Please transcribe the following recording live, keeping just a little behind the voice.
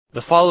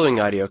The following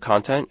audio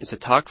content is a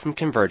talk from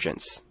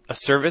Convergence, a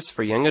service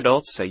for young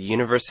adults at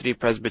University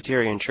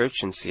Presbyterian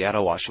Church in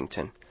Seattle,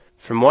 Washington.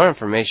 For more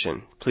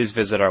information, please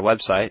visit our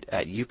website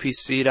at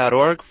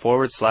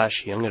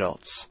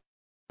upc.org/youngadults.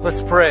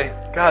 Let's pray.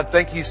 God,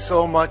 thank you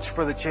so much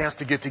for the chance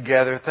to get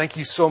together. Thank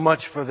you so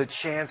much for the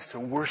chance to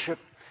worship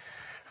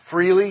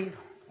freely.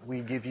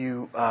 We give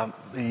you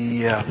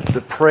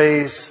the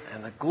praise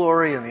and the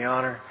glory and the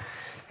honor.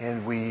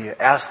 And we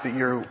ask that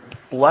your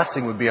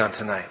blessing would be on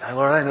tonight.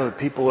 Lord, I know that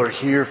people are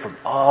here from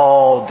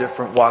all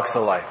different walks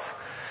of life.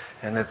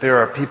 And that there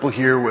are people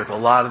here with a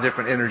lot of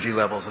different energy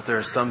levels. That there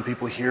are some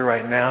people here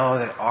right now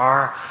that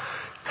are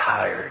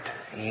tired.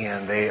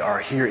 And they are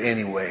here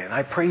anyway. And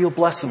I pray you'll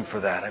bless them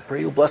for that. I pray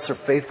you'll bless their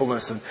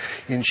faithfulness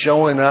in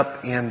showing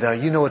up. And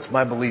you know it's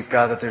my belief,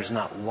 God, that there's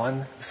not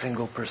one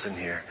single person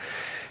here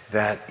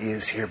that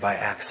is here by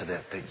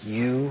accident, that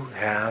you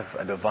have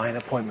a divine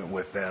appointment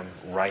with them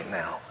right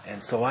now.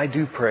 And so I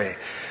do pray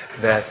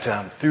that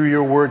through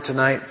your word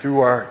tonight,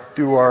 through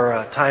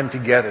our time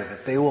together,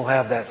 that they will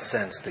have that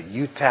sense that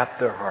you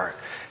tapped their heart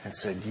and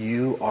said,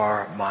 you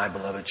are my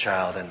beloved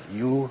child, and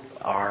you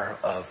are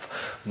of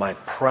my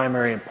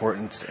primary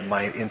importance and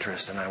my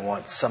interest, and I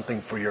want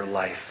something for your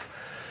life.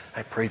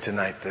 I pray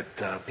tonight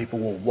that people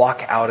will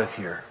walk out of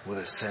here with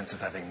a sense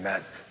of having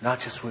met, not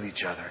just with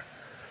each other,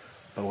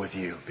 but with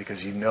you,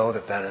 because you know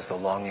that that is the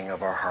longing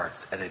of our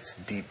hearts at its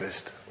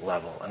deepest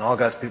level. And all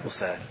God's people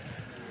said,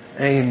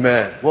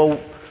 amen. Well,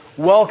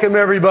 welcome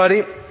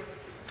everybody.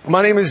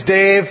 My name is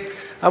Dave.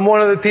 I'm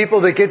one of the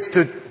people that gets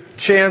the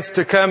chance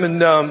to come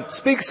and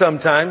speak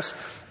sometimes.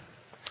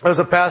 I was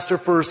a pastor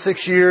for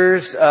 6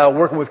 years,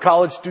 working with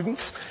college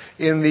students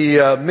in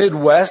the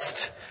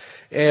Midwest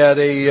at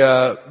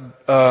a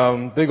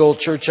big old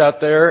church out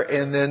there.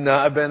 And then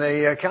I've been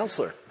a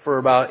counselor for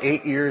about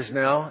 8 years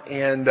now.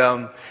 And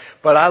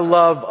but I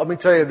love, let me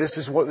tell you, this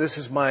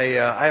is my,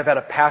 I have had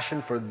a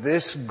passion for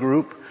this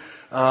group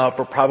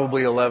for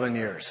probably 11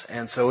 years.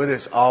 And so it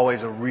is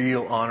always a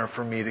real honor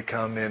for me to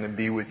come in and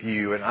be with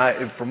you.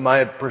 And from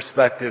my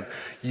perspective,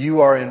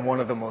 you are in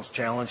one of the most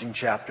challenging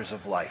chapters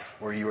of life,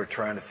 where you are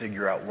trying to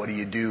figure out, what do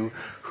you do?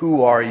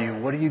 Who are you?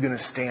 What are you going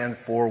to stand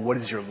for? What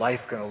is your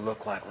life going to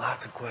look like?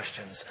 Lots of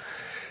questions.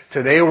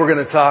 Today we're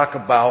going to talk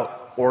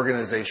about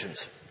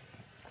organizations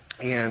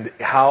and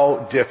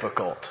how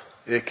difficult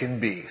it can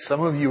be.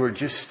 Some of you are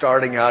just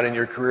starting out in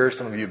your career.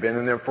 Some of you have been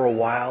in there for a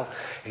while,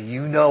 and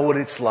you know what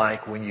it's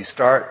like when you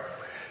start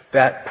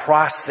that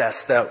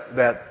process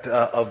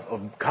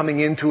of coming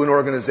into an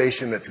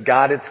organization that's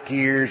got its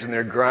gears and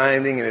they're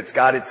grinding and it's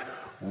got its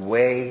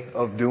way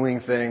of doing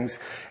things,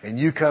 and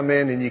you come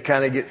in and you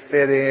kind of get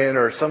fit in,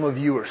 or some of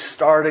you are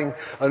starting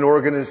an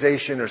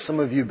organization, or some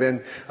of you have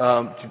been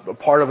a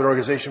part of an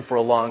organization for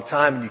a long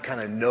time and you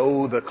kind of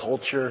know the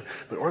culture.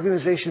 But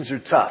organizations are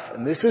tough,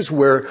 and this is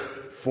where,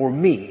 for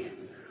me,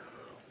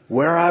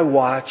 where I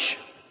watch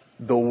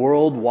the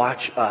world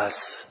watch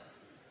us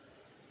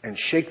and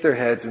shake their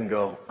heads and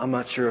go, I'm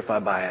not sure if I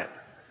buy it,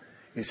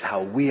 is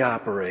how we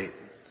operate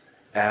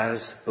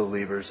as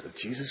believers of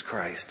Jesus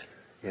Christ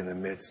in the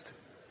midst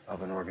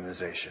of an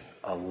organization.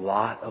 A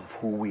lot of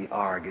who we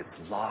are gets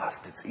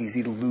lost. It's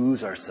easy to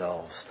lose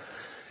ourselves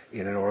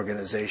in an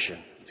organization.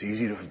 It's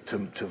easy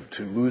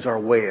to lose our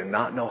way and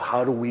not know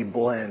how do we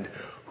blend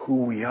who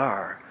we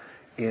are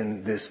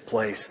in this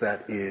place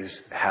that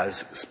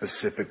has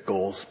specific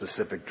goals,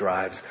 specific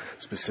drives,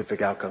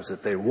 specific outcomes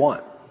that they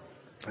want.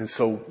 And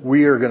so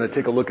we are going to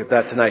take a look at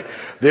that tonight.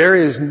 There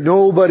is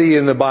nobody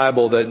in the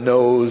Bible that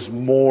knows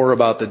more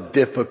about the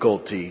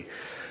difficulty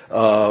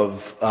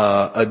of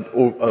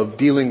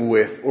dealing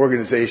with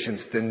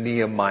organizations than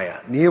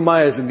Nehemiah.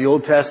 Nehemiah is in the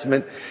Old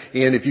Testament,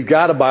 and if you've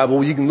got a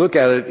Bible, you can look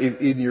at it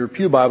in your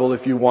pew Bible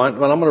if you want,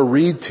 but I'm going to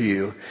read to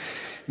you.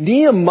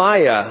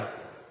 Nehemiah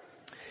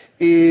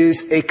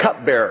is a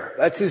cupbearer.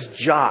 That's his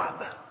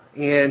job.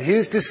 And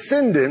his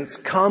descendants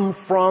come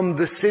from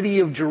the city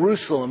of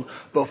Jerusalem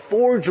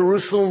before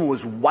Jerusalem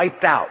was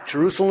wiped out.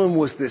 Jerusalem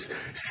was this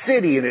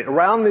city, and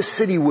around this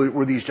city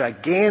were these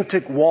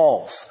gigantic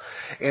walls.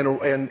 And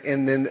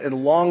then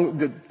along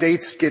the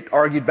dates get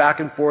argued back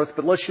and forth,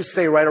 but let's just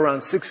say right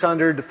around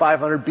 600 to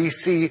 500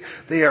 BC,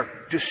 they are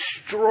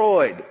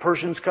destroyed.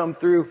 Persians come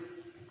through.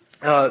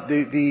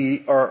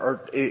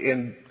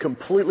 And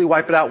completely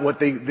wipe it out. What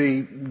they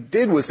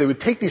did was they would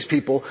take these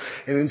people,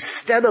 and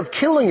instead of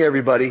killing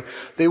everybody,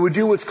 they would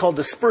do what's called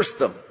disperse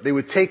them. They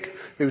would take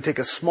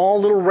a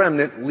small little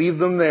remnant, leave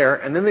them there,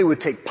 and then they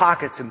would take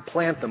pockets and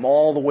plant them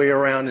all the way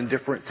around in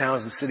different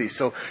towns and cities.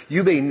 So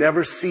you may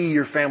never see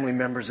your family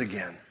members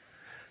again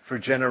for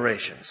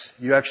generations.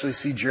 You actually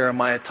see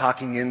Jeremiah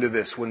talking into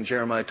this when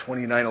Jeremiah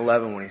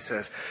 29:11, when he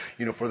says,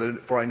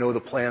 for I know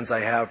the plans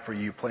I have for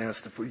you,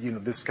 plans to,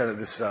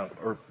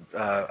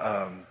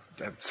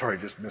 sorry,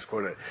 just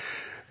misquoted it.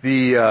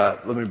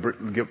 Let me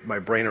get my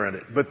brain around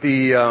it. But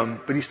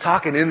he's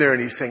talking in there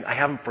and he's saying, I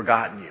haven't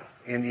forgotten you.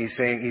 And he's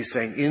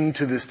saying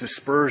into this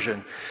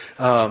dispersion,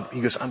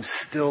 he goes, I'm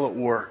still at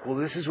work. Well,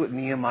 this is what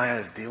Nehemiah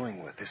is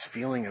dealing with, this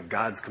feeling of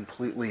God's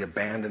completely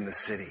abandoned the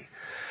city.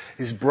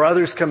 His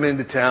brothers come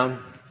into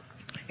town.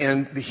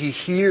 And he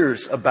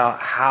hears about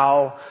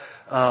how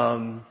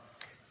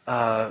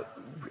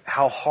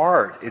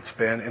hard it's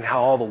been and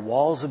how all the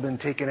walls have been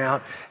taken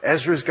out.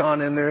 Ezra's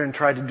gone in there and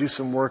tried to do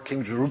some work.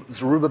 King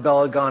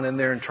Zerubbabel had gone in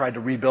there and tried to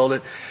rebuild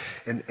it.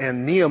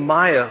 And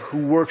Nehemiah, who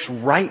works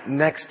right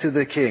next to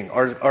the king,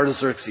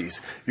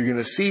 Artaxerxes, you're going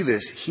to see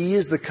this. He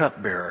is the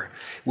cupbearer,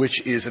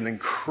 which is an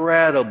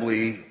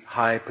incredibly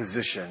high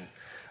position.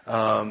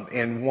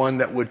 And one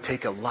that would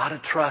take a lot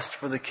of trust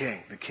for the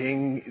king. The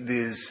king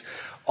is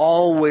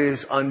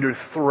always under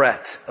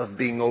threat of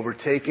being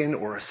overtaken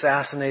or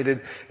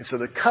assassinated. And so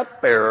the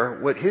cupbearer,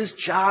 what his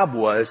job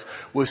was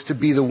to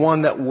be the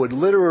one that would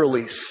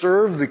literally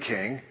serve the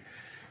king,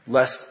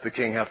 lest the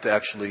king have to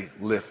actually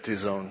lift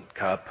his own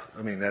cup.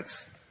 I mean,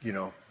 that's,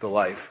 the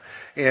life.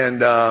 And,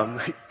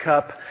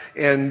 cup.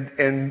 And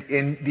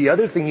the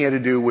other thing he had to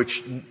do,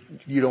 which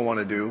you don't want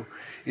to do,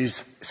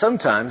 is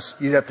sometimes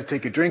you'd have to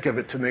take a drink of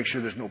it to make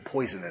sure there's no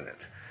poison in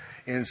it.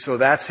 And so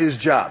that's his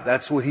job.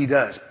 That's what he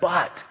does.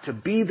 But to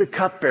be the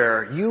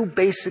cupbearer, you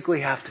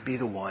basically have to be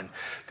the one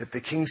that the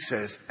king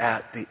says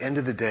at the end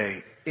of the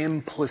day,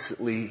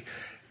 implicitly,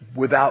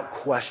 without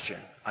question,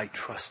 I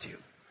trust you.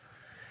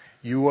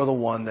 You are the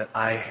one that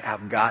I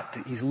have got.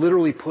 He's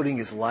literally putting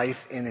his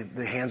life in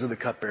the hands of the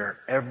cupbearer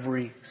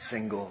every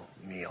single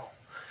meal.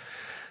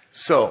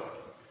 So,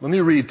 let me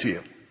read to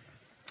you.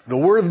 The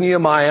word of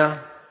Nehemiah,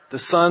 the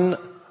son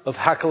of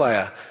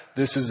Hakaliah.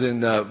 This is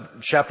in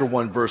chapter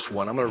 1, verse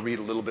 1. I'm going to read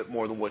a little bit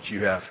more than what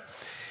you have.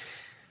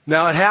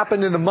 Now it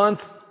happened in the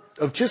month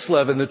of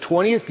Chislev in the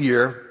 20th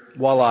year,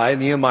 while I,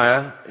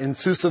 Nehemiah, in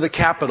Susa the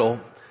capital,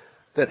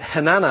 that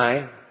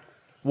Hanani,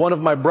 one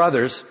of my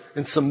brothers,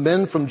 and some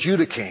men from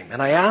Judah came.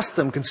 And I asked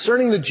them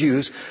concerning the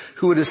Jews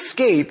who had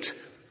escaped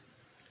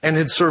and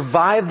had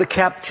survived the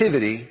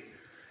captivity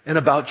and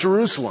about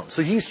Jerusalem.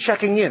 So he's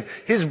checking in.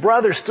 His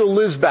brother still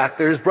lives back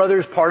there. His brother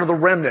is part of the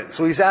remnant.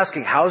 So he's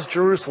asking, how's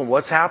Jerusalem?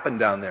 What's happened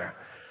down there?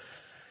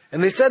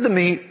 And they said to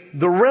me,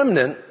 the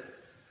remnant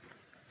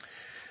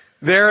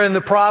there in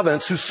the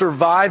province who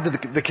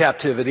survived the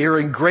captivity are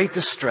in great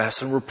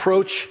distress and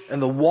reproach,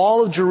 and the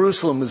wall of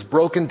Jerusalem is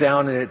broken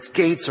down and its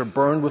gates are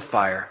burned with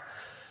fire.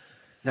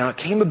 Now it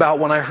came about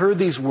when I heard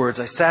these words,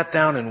 I sat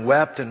down and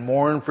wept and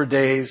mourned for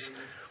days,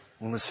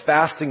 and was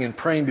fasting and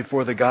praying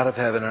before the God of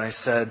heaven. And I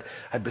said,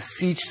 I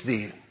beseech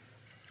thee,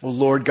 O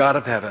Lord God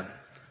of heaven,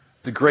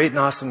 the great and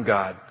awesome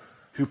God,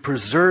 who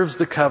preserves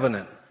the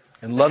covenant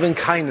and loving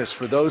kindness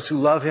for those who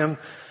love him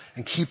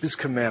and keep his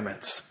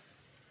commandments.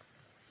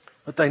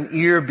 Let thine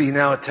ear be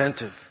now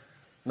attentive,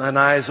 and thine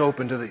eyes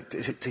open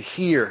to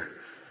hear.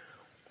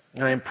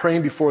 And I am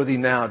praying before thee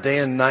now, day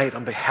and night,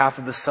 on behalf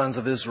of the sons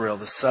of Israel,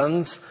 the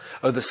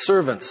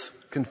servants,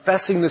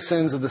 confessing the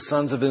sins of the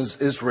sons of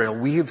Israel.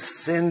 We have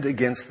sinned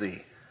against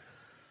thee.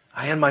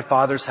 I and my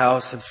father's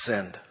house have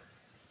sinned.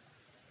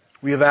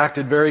 We have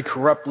acted very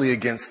corruptly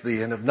against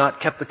thee, and have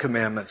not kept the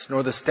commandments,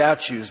 nor the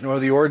statutes, nor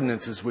the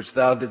ordinances which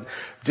thou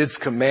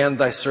didst command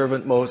thy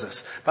servant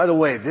Moses. By the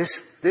way,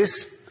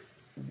 this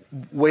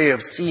way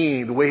of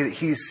seeing, the way that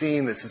he's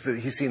seeing this is that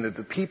he's seeing that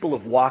the people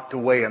have walked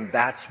away and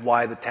that's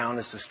why the town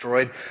is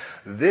destroyed.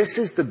 This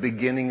is the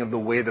beginning of the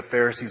way the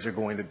Pharisees are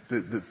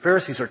the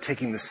Pharisees are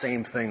taking the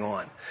same thing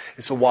on.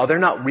 And so while they're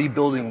not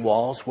rebuilding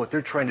walls, what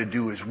they're trying to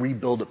do is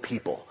rebuild a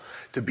people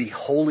to be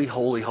holy,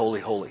 holy,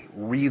 holy, holy.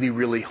 Really,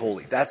 really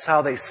holy. That's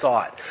how they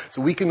saw it.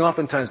 So we can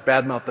oftentimes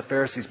badmouth the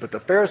Pharisees, but the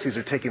Pharisees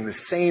are taking the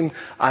same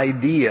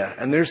idea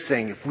and they're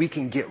saying if we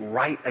can get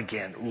right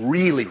again,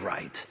 really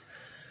right,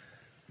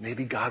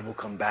 maybe God will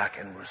come back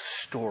and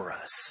restore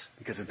us.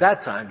 Because at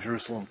that time,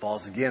 Jerusalem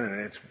falls again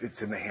and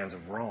it's in the hands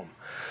of Rome.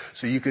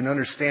 So you can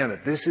understand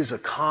that this is a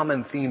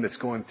common theme that's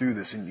going through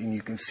this, and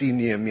you can see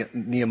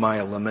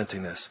Nehemiah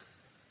lamenting this.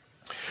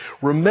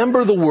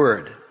 Remember the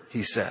word,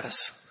 he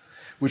says,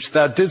 which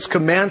thou didst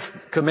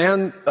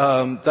command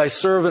thy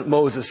servant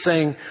Moses,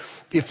 saying,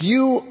 if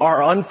you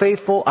are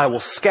unfaithful, I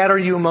will scatter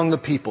you among the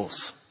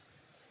peoples.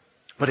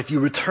 But if you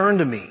return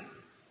to me,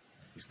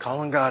 he's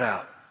calling God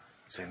out,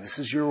 saying, this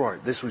is your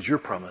word. This was your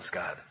promise,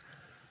 God.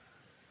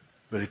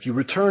 But if you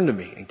return to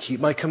me and keep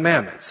my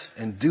commandments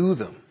and do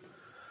them,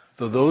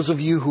 though those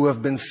of you who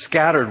have been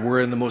scattered were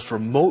in the most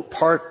remote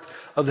part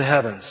of the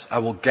heavens, I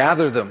will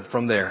gather them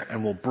from there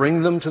and will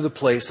bring them to the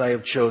place I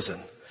have chosen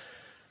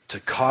to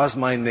cause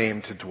my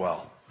name to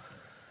dwell.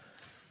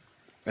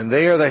 And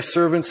they are thy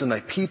servants and thy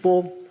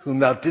people, whom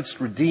thou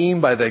didst redeem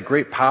by thy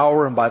great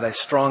power and by thy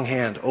strong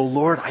hand. O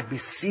Lord, I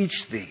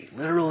beseech thee.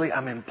 Literally,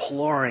 I'm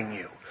imploring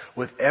you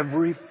with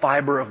every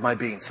fiber of my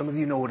being. Some of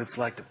you know what it's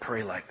like to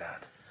pray like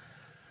that.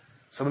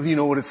 Some of you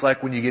know what it's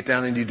like when you get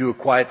down and you do a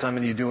quiet time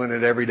and you're doing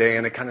it every day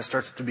and it kind of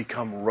starts to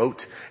become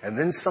rote. And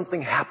then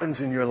something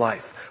happens in your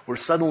life where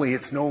suddenly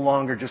it's no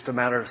longer just a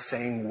matter of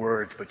saying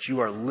words, but you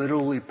are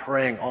literally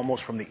praying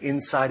almost from the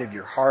inside of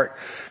your heart,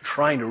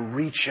 trying to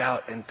reach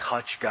out and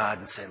touch God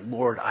and say,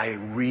 Lord, I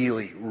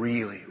really,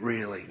 really,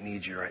 really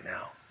need you right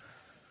now.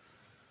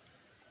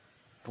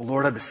 But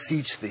Lord, I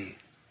beseech thee,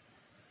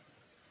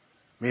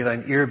 may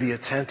thine ear be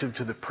attentive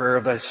to the prayer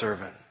of thy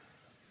servant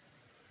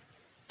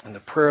and the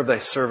prayer of thy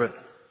servant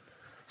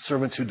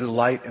servants who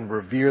delight and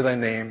revere thy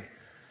name,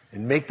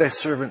 and make thy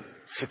servant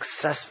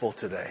successful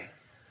today,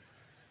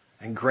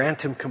 and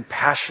grant him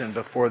compassion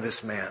before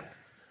this man.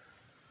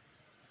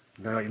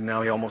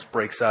 Now he almost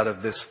breaks out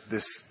of this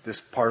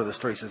part of the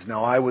story. He says,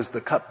 now I was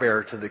the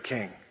cupbearer to the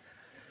king.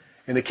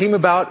 And it came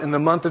about in the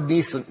month of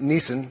Nisan,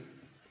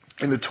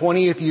 in the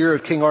 20th year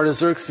of King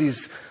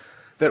Artaxerxes,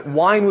 that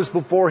wine was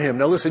before him.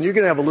 Now listen, you're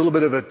going to have a little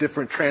bit of a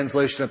different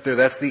translation up there.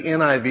 That's the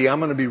NIV. I'm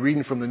going to be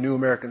reading from the New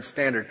American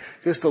Standard.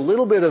 Just a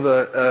little bit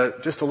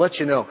of just to let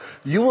you know,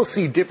 you will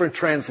see different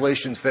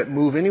translations that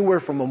move anywhere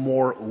from a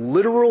more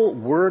literal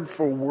word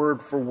for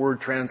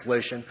word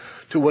translation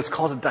to what's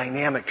called a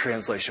dynamic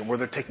translation, where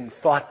they're taking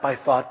thought by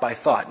thought by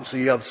thought. And so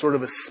you have sort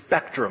of a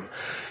spectrum.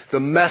 The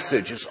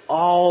message is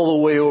all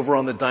the way over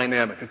on the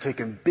dynamic. They're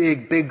taking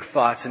big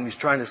thoughts, and he's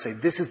trying to say,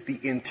 this is the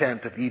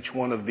intent of each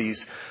one of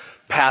these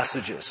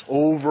passages.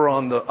 Over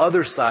on the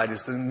other side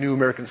is the New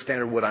American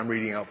Standard, what I'm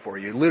reading out for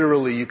you.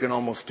 Literally, you can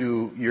almost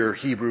do your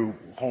Hebrew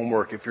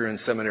homework if you're in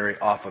seminary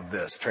off of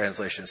this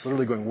translation. It's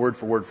literally going word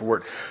for word for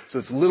word. So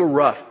it's a little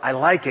rough. I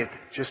like it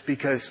just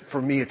because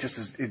for me,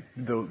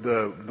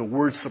 the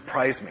words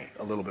surprise me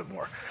a little bit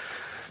more.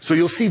 So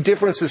you'll see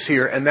differences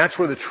here, and that's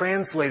where the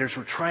translators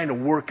were trying to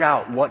work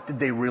out what did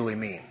they really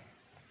mean.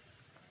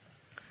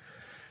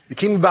 It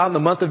came about in the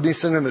month of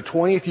Nisan in the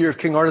 20th year of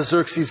King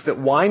Artaxerxes that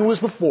wine was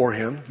before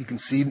him. You can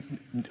see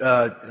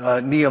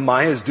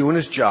Nehemiah is doing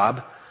his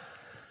job.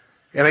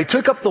 And I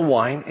took up the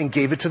wine and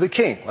gave it to the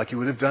king, like he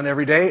would have done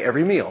every day,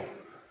 every meal.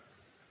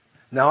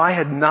 Now I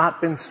had not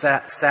been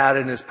sad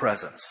in his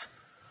presence.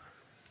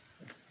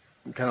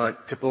 Kind of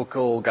like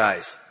typical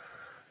guys.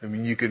 I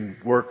mean, you can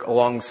work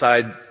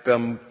alongside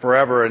them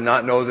forever and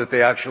not know that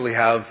they actually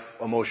have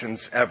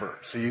emotions ever.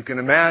 So you can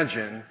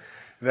imagine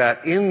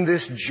that in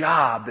this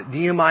job that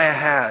Nehemiah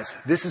has,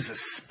 this is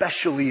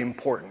especially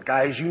important.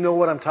 Guys, you know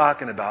what I'm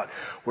talking about.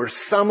 Where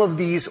some of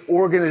these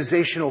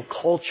organizational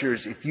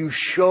cultures, if you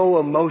show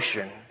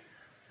emotion,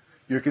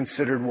 you're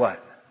considered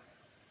what?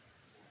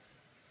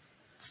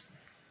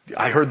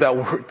 I heard that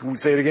word.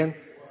 Say it again.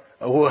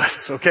 A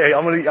wuss. Okay,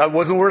 it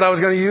wasn't a word I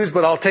was going to use,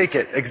 but I'll take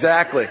it.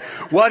 Exactly.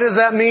 What does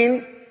that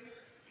mean?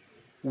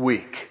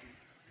 Weak.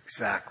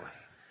 Exactly.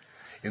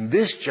 In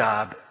this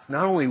job, it's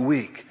not only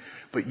weak,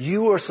 but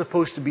you are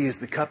supposed to be, as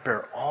the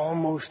cupbearer,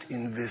 almost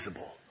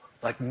invisible.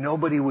 Like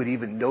nobody would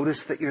even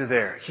notice that you're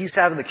there.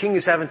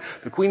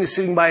 The queen is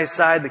sitting by his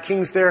side, the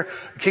king's there,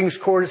 the king's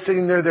court is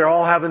sitting there, they're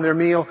all having their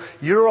meal.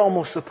 You're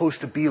almost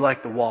supposed to be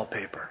like the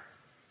wallpaper.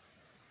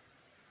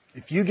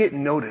 If you get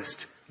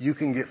noticed, you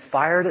can get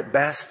fired at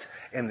best,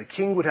 and the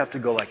king would have to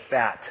go like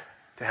that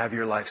to have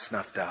your life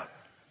snuffed out.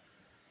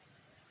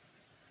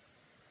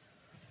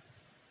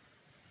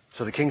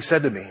 So the king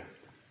said to me,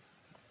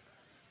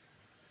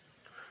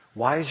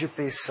 why is your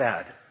face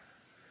sad,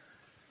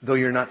 though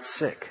you're not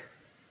sick?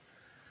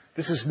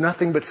 This is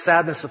nothing but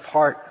sadness of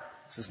heart,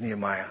 says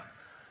Nehemiah.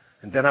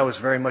 And then I was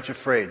very much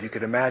afraid. You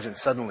could imagine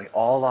suddenly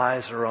all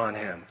eyes are on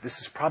him. This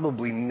has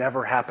probably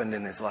never happened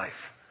in his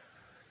life.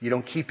 You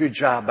don't keep your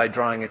job by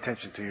drawing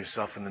attention to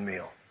yourself in the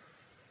meal.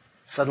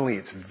 Suddenly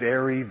it's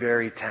very,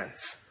 very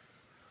tense.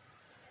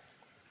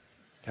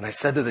 And I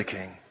said to the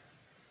king,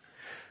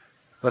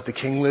 let the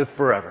king live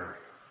forever.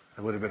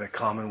 That would have been a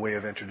common way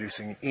of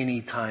introducing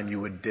any time you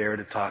would dare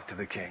to talk to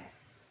the king.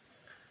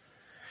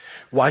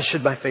 Why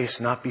should my face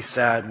not be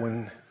sad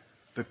when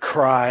the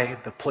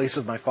place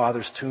of my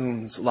father's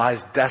tombs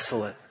lies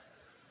desolate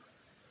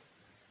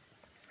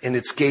and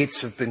its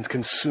gates have been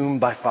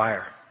consumed by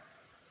fire?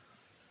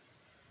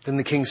 Then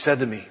the king said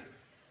to me,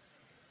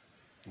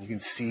 and you can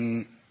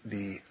see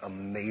the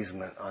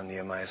amazement on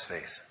Nehemiah's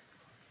face,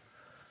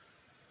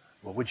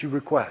 what would you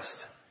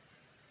request?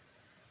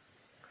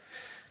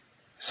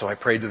 So I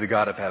prayed to the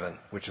God of heaven,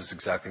 which is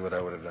exactly what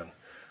I would have done.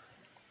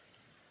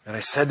 And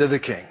I said to the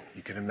king,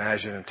 you can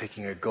imagine him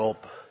taking a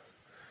gulp,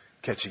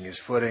 catching his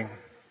footing,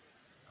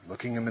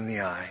 looking him in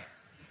the eye,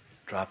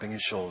 dropping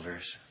his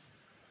shoulders.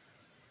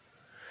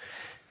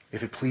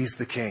 If it please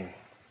the king,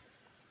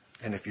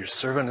 and if your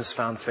servant has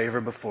found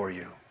favor before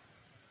you,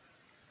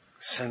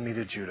 send me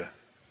to Judah,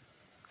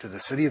 to the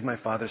city of my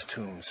father's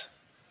tombs,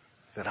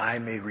 that I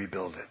may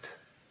rebuild it.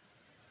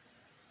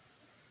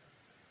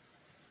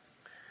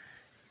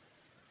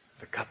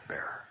 The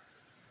cupbearer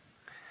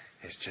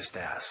has just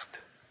asked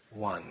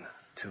one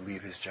to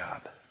leave his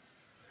job,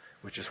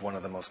 which is one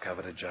of the most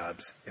coveted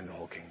jobs in the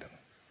whole kingdom.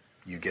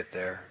 You get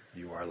there,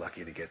 you are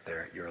lucky to get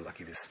there, you're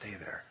lucky to stay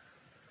there.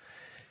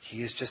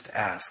 He is just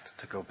asked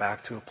to go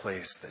back to a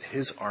place that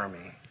his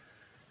army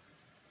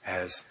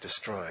has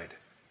destroyed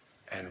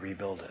and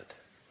rebuild it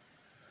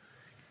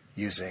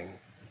using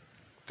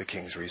the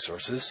king's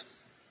resources,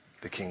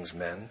 the king's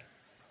men,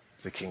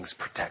 the king's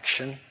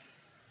protection.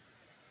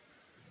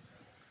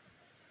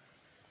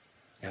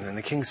 And then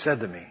the king said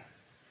to me,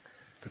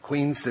 the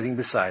queen sitting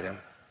beside him,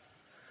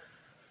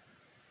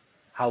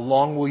 how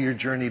long will your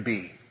journey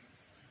be?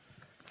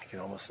 I can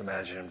almost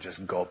imagine him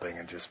just gulping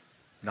and just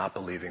not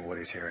believing what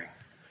he's hearing.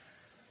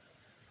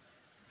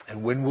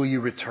 And when will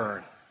you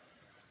return?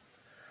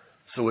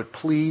 So it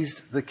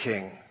pleased the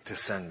king to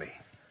send me.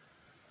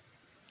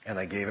 And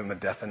I gave him a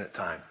definite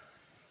time.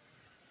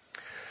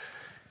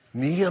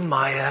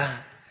 Nehemiah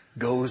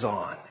goes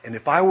on. And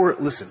if I were,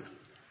 listen,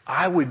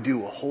 I would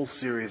do a whole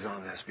series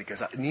on this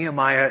because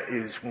Nehemiah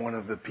is one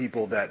of the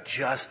people that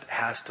just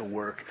has to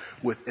work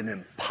with an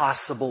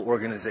impossible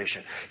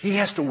organization. He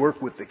has to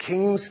work with the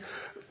king's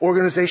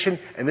organization,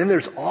 and then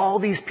there's all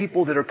these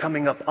people that are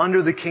coming up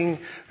under the king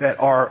that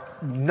are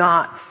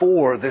not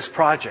for this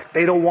project.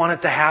 They don't want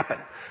it to happen.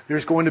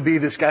 There's going to be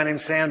this guy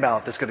named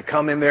Sanballat that's going to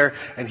come in there,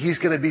 and he's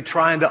going to be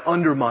trying to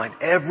undermine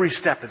every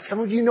step. And some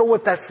of you know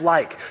what that's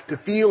like, to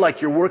feel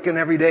like you're working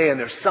every day and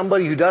there's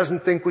somebody who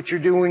doesn't think what you're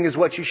doing is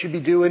what you should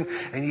be doing,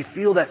 and you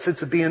feel that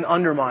sense of being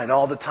undermined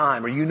all the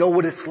time. Or you know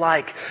what it's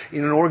like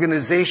in an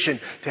organization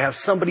to have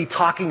somebody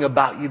talking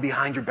about you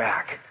behind your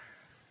back.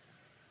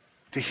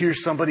 To hear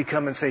somebody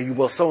come and say,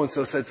 well,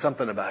 so-and-so said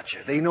something about you.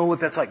 They know what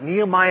that's like.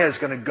 Nehemiah is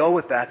going to go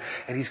with that,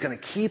 and he's going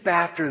to keep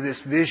after this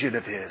vision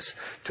of his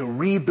to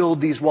rebuild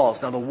these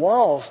walls. Now, the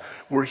walls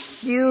were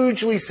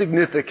hugely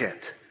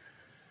significant.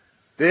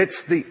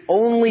 It's the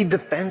only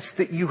defense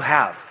that you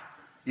have.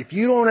 If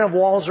you don't have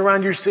walls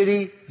around your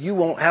city, you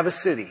won't have a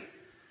city.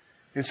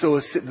 And so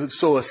a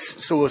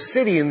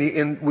city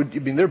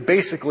they're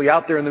basically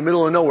out there in the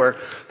middle of nowhere.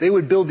 They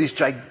would build these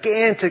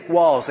gigantic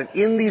walls, and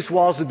in these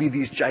walls would be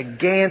these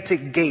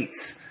gigantic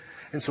gates.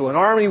 And so an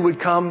army would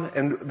come,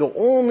 and the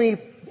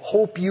only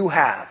hope you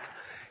have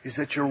is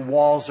that your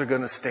walls are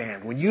going to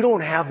stand. When you don't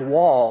have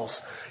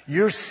walls,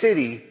 your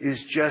city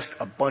is just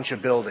a bunch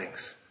of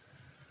buildings.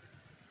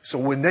 So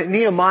when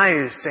Nehemiah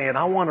is saying,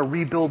 I want to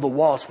rebuild the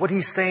walls, what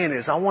he's saying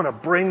is, I want to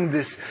bring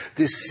this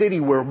city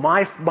where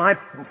my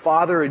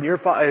father and your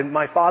father and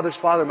my father's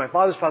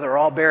father are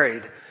all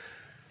buried.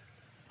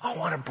 I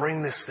want to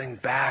bring this thing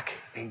back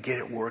and get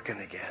it working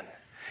again.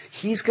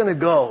 He's going to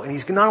go, and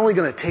he's not only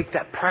going to take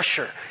that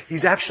pressure,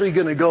 he's actually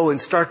going to go and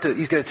he's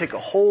going to take a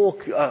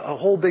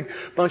whole big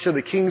bunch of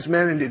the king's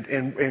men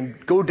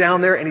and go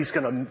down there, and he's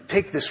going to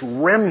take this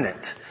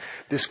remnant,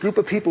 this group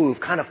of people who've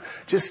kind of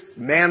just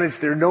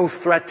managed, they're no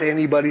threat to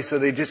anybody,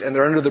 and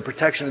they're under the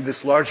protection of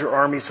this larger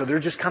army, so they're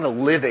just kind of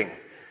living.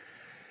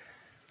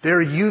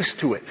 They're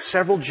used to it.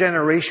 Several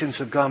generations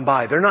have gone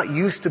by. They're not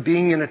used to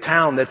being in a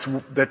town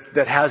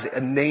that has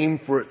a name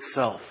for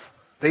itself.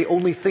 They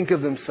only think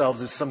of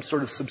themselves as some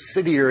sort of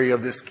subsidiary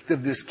of this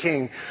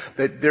king,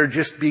 that they're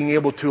just being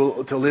able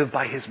to live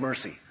by his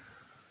mercy.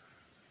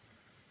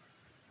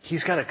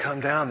 He's got to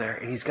come down there,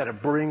 and he's got to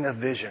bring a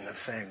vision of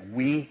saying,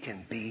 we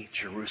can be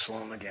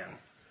Jerusalem again.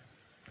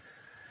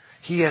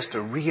 He has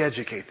to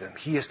re-educate them.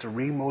 He has to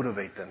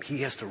re-motivate them. He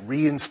has to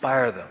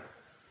re-inspire them.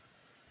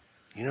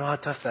 You know how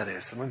tough that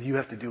is. Some of you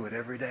have to do it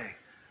every day.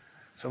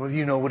 Some of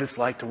you know what it's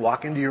like to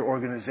walk into your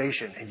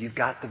organization, and you've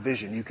got the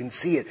vision. You can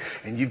see it,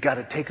 and you've got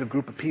to take a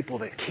group of people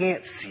that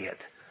can't see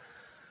it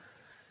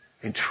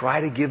and try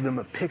to give them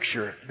a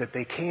picture that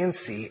they can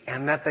see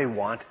and that they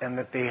want and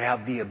that they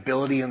have the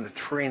ability and the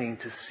training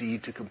to see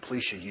to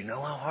completion. You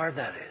know how hard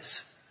that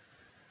is.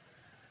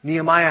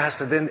 Nehemiah has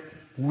to then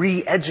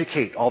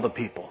re-educate all the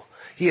people.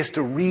 He has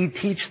to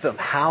re-teach them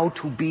how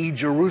to be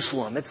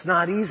Jerusalem. It's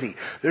not easy.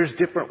 There's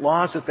different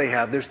laws that they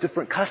have. There's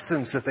different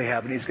customs that they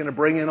have. And he's going to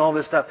bring in all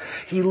this stuff.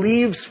 He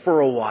leaves for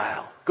a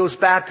while, goes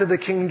back to the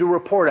king to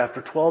report after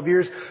 12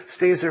 years,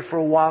 stays there for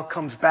a while,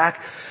 comes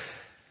back,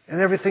 and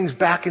everything's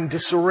back in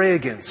disarray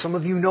again. Some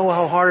of you know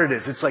how hard it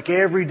is. It's like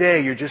every day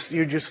you're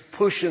just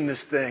pushing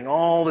this thing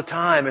all the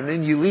time, and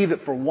then you leave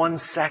it for 1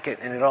 second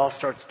and it all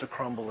starts to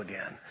crumble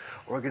again.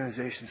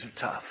 Organizations are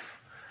tough,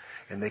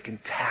 and they can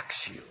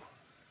tax you.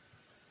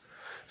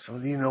 Some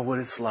of you know what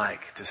it's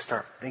like to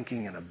start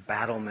thinking in a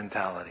battle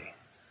mentality.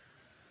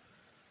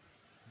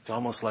 It's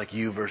almost like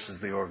you versus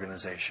the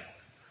organization,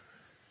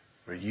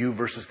 or you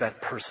versus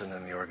that person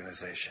in the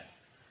organization.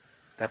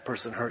 That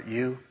person hurt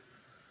you,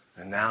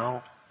 and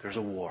now there's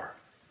a war.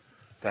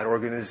 That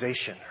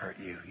organization hurt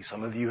you.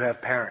 Some of you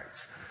have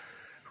parents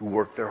who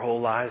worked their whole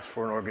lives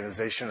for an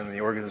organization, and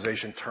the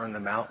organization turned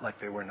them out like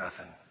they were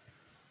nothing.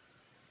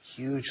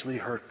 Hugely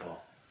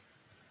hurtful.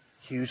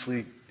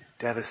 Hugely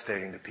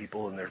devastating to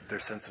people and their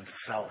sense of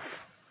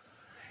self.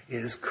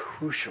 It is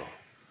crucial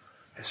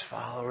as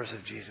followers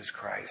of Jesus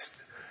Christ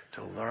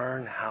to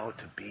learn how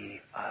to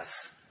be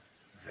us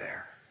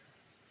there.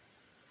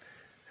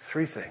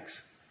 3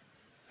 things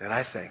that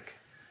I think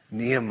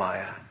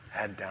Nehemiah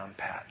had down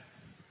pat,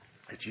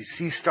 that you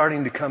see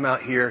starting to come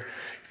out here.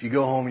 If you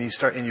go home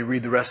and you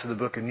read the rest of the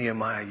book of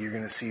Nehemiah, you're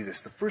going to see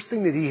this. The first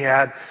thing that he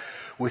had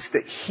was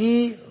that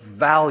he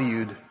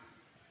valued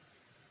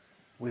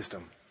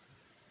wisdom.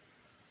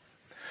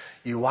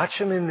 You watch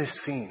him in this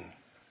scene.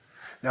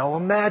 Now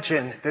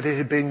imagine that it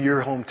had been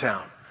your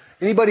hometown.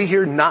 Anybody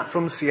here not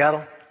from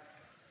Seattle?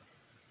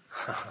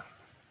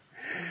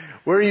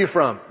 Where are you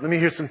from? Let me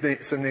hear some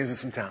names of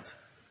some towns.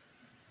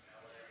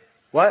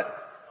 What?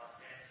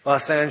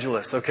 Los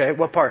Angeles. Okay.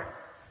 What part?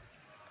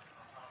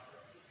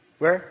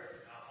 Where?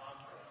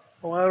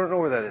 Oh, I don't know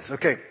where that is.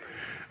 Okay.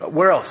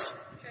 Where else?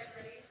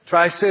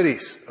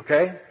 Tri-Cities.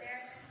 Okay.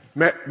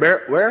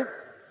 Where?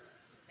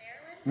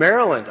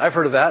 Maryland. I've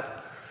heard of that.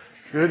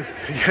 Good.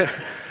 Yeah.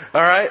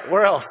 All right.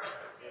 Where else?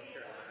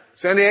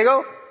 San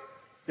Diego?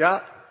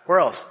 Yeah. Where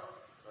else?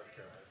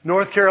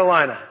 North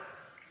Carolina.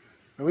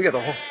 And we got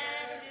the whole...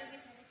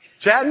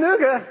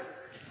 Chattanooga.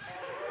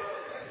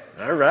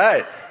 All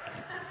right.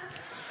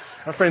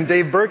 Our friend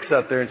Dave Burke's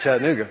out there in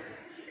Chattanooga.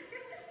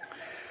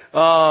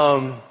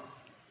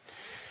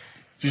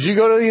 Did you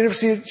go to the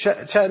University of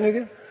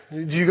Chattanooga?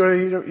 Did you go to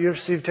the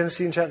University of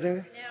Tennessee in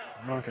Chattanooga?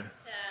 No. Okay. To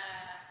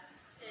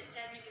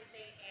Chattanooga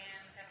State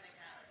and Catholic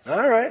College.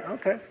 All right.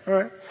 Okay. All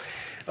right.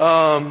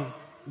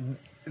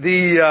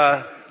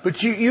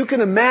 But you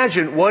can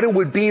imagine what it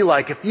would be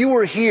like if you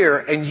were here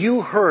and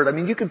you heard, I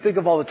mean, you can think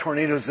of all the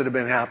tornadoes that have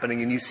been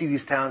happening and you see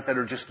these towns that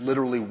are just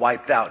literally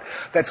wiped out.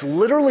 That's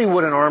literally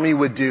what an army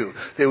would do.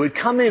 They would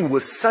come in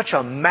with such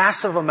a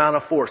massive amount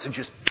of force and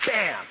just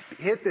bam,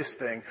 hit this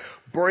thing,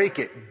 break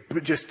it,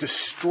 just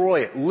destroy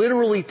it,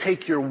 literally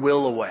take your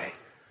will away.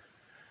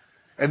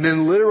 And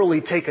then literally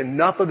take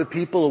enough of the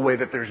people away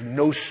that there's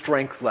no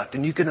strength left.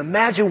 And you can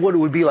imagine what it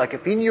would be like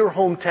if in your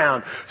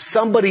hometown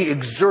somebody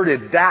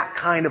exerted that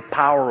kind of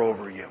power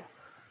over you.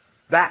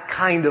 That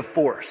kind of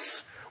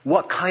force.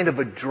 What kind of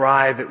a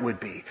drive it would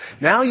be.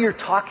 Now you're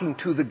talking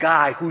to the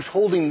guy who's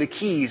holding the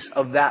keys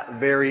of that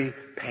very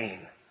pain.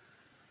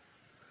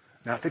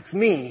 Now if it's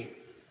me,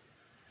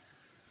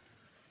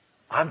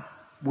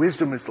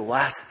 wisdom is the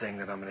last thing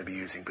that I'm going to be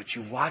using. But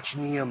you watch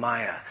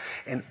Nehemiah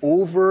and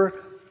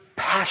over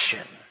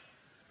passion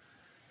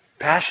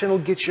will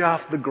get you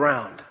off the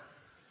ground.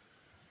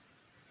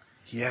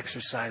 He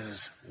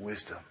exercises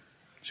wisdom,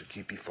 which will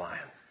keep you flying.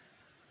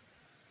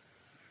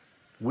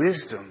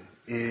 Wisdom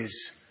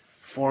is,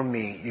 for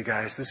me, you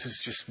guys, this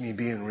is just me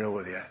being real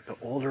with you. The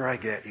older I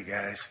get, you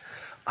guys,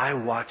 I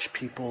watch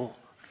people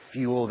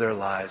fuel their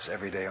lives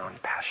every day on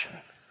passion.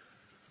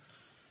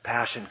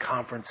 Passion,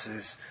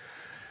 conferences,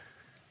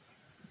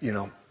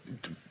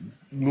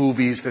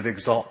 movies that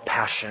exalt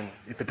passion.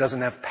 If it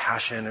doesn't have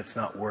passion, it's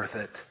not worth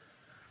it.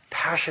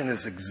 Passion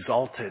is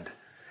exalted.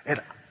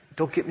 And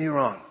don't get me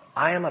wrong,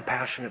 I am a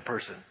passionate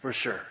person, for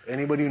sure.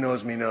 Anybody who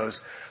knows me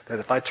knows that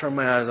if I turn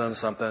my eyes on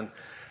something,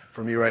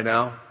 for me right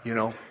now,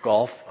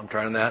 golf, I'm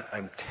trying that.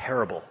 I'm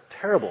terrible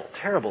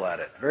at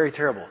it. Very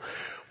terrible.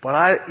 But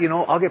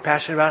I'll get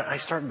passionate about it and I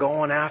start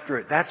going after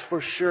it. That's for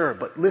sure.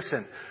 But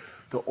listen,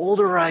 the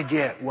older I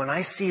get, when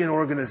I see an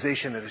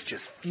organization that is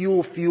just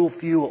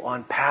fuel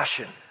on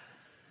passion,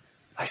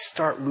 I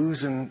start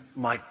losing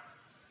my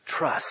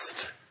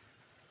trust.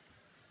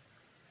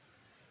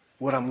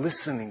 What I'm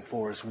listening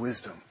for is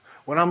wisdom.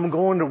 When I'm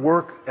going to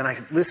work and I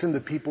listen to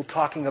people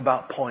talking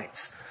about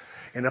points,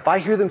 and if I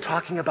hear them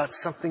talking about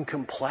something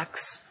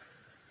complex,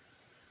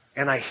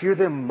 and I hear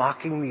them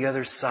mocking the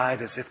other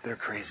side as if they're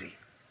crazy,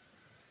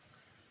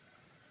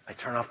 I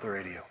turn off the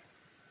radio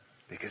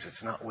because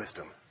it's not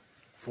wisdom.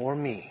 For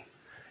me,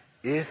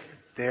 if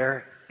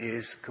there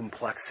is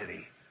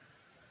complexity,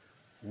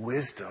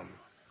 wisdom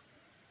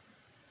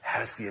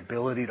has the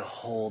ability to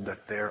hold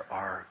that there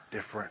are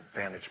different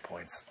vantage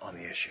points on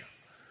the issue.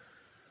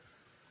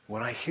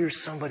 When I hear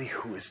somebody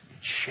who is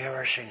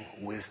cherishing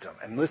wisdom,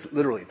 and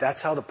literally,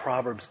 that's how the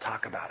Proverbs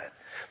talk about it.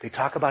 They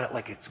talk about it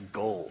like it's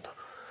gold.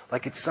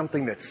 Like it's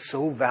something that's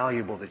so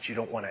valuable that you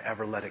don't want to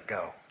ever let it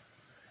go.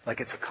 Like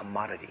it's a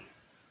commodity.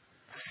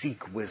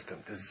 Seek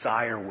wisdom.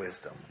 Desire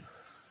wisdom.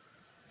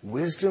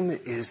 Wisdom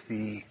is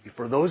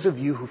for those of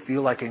you who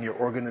feel like in your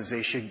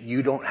organization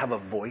you don't have a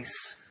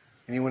voice.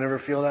 Anyone ever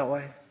feel that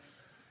way?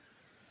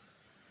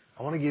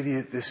 I want to give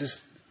you, this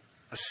is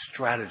a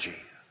strategy.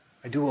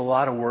 I do a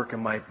lot of work in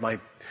my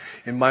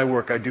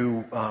work. I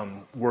do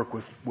work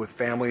with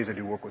families. I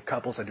do work with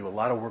couples. I do a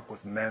lot of work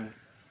with men.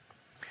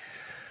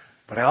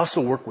 But I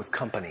also work with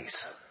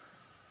companies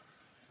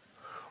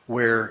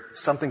where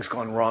something's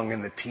gone wrong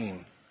in the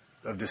team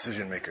of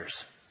decision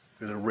makers.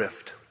 There's a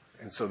rift.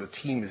 And so the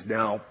team is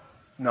now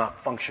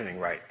not functioning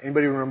right.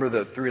 Anybody remember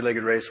the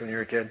three-legged race when you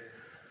were a kid?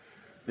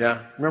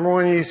 Yeah? Remember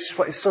when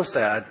it's so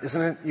sad,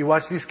 isn't it? You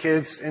watch these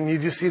kids and you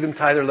just see them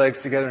tie their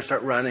legs together and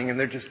start running and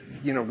they're just,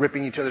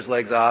 ripping each other's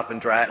legs off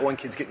and one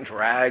kid's getting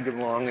dragged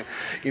along,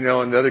 and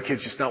the other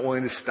kid's just not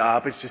willing to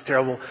stop. It's just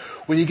terrible.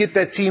 When you get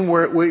that team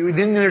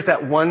then there's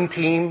that one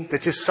team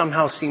that just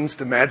somehow seems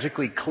to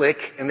magically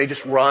click and they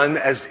just run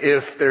as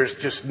if there's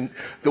just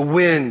the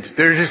wind.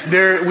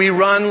 We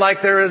run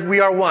like we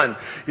are one.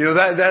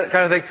 That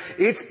kind of thing.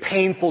 It's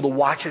painful to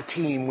watch a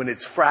team when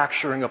it's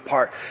fracturing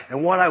apart.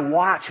 And what I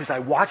watch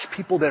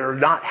people that are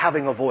not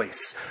having a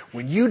voice.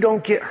 When you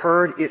don't get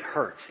heard, it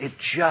hurts. It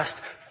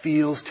just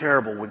feels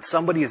terrible when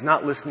somebody is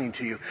not listening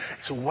to you.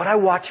 So what I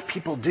watch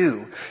people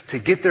do to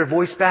get their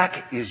voice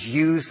back is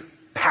use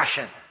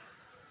passion.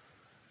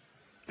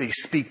 They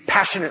speak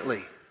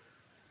passionately.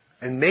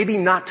 And maybe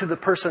not to the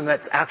person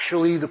that's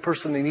actually the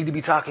person they need to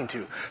be talking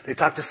to. They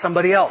talk to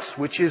somebody else,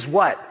 which is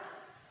what?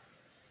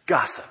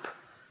 Gossip.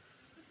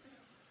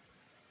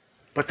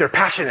 But they're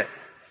passionate.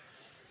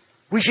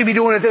 We should be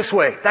doing it this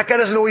way. That guy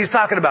doesn't know what he's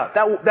talking about.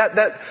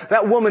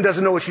 That woman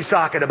doesn't know what she's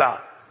talking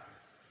about.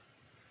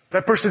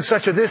 That person's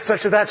such a this,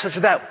 such a that, such a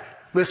that.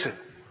 Listen,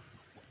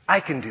 I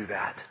can do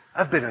that.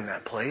 I've been in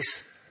that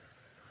place.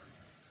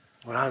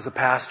 When I was a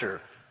pastor,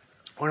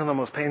 One of the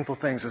most painful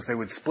things is they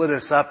would split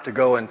us up to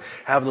go and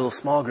have little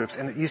small groups,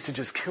 and it used to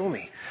just kill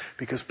me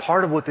because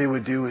part of what they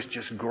would do is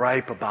just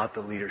gripe about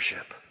the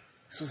leadership.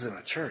 This was in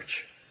a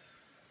church.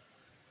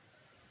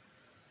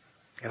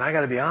 And I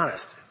got to be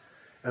honest,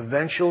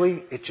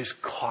 eventually it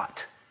just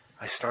caught.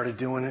 I started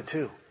doing it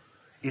too.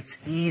 It's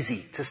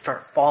easy to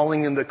start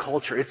falling into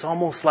culture. It's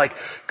almost like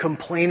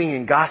complaining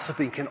and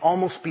gossiping can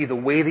almost be the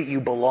way that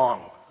you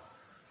belong.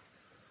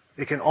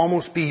 It can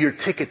almost be your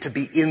ticket to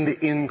be in the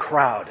in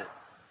crowd.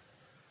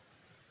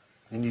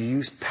 And you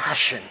use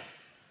passion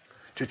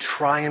to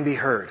try and be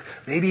heard.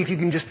 Maybe if you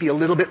can just be a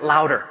little bit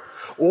louder.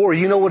 Or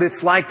you know what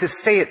it's like to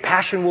say it.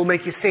 Passion will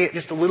make you say it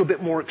just a little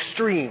bit more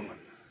extreme.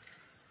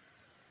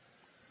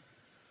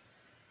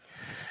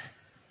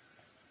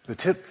 The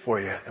tip for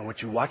you, and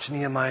what you watch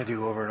Nehemiah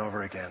do over and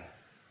over again,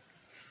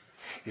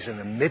 is in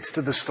the midst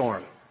of the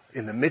storm,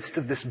 in the midst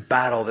of this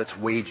battle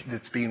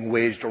that's being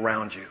waged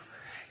around you,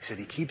 he said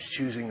he keeps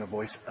choosing a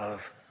voice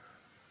of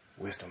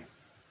wisdom.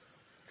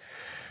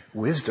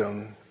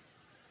 Wisdom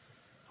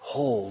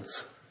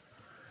holds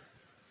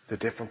the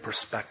different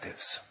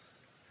perspectives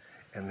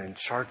and then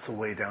charts a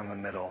way down the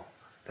middle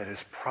that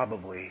is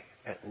probably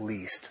at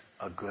least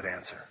a good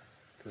answer.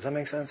 Does that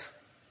make sense?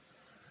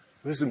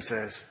 Wisdom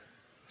says,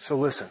 so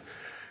listen,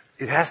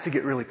 it has to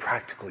get really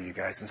practical, you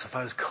guys. And so if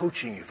I was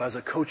coaching you, if I was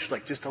a coach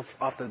like just off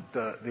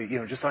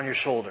the just on your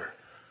shoulder,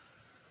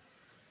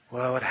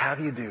 what I would have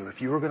you do,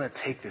 if you were going to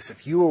take this,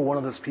 if you were one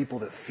of those people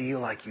that feel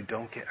like you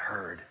don't get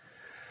heard,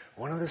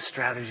 one of the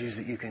strategies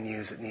that you can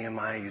use that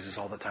Nehemiah uses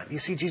all the time. You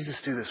see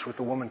Jesus do this with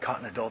the woman caught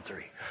in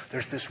adultery.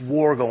 There's this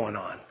war going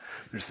on.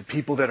 There's the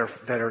people that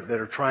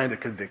are trying to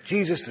convict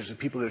Jesus. There's the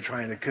people that are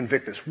trying to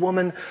convict this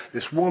woman.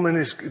 This woman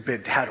has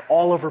had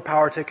all of her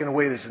power taken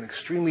away. There's an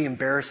extremely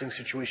embarrassing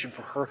situation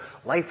for her,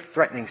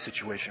 life-threatening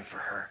situation for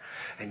her.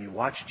 And you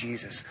watch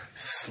Jesus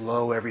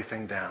slow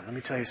everything down. Let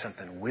me tell you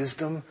something.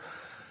 Wisdom,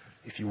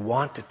 if you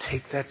want to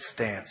take that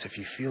stance, if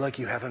you feel like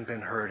you haven't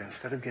been heard,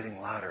 instead of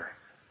getting louder,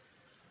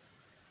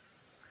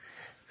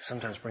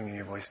 sometimes bringing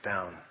your voice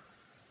down.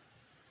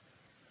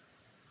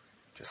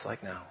 Just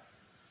like now.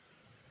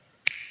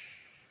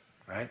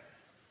 Right?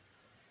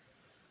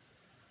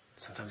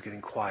 Sometimes getting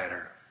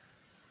quieter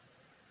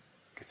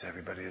gets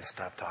everybody to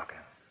stop talking.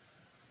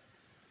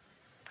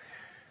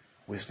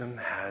 Wisdom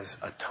has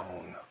a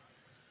tone.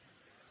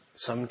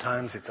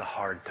 Sometimes it's a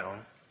hard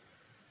tone.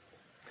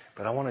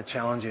 But I want to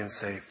challenge you and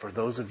say, for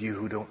those of you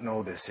who don't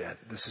know this yet,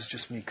 this is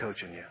just me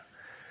coaching you,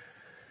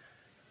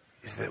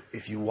 is that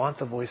if you want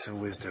the voice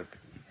of wisdom,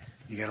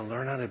 you got to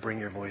learn how to bring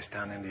your voice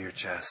down into your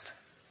chest.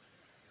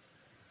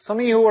 Some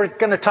of you are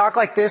going to talk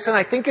like this, and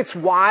I think it's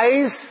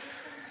wise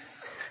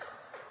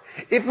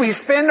if we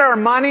spend our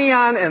money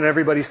on, and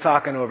everybody's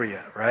talking over you,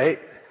 right?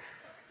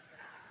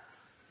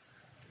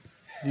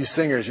 You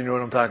singers, you know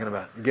what I'm talking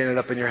about. You're getting it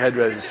up in your head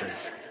register,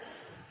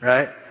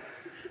 right?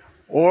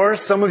 Or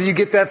some of you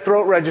get that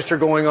throat register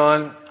going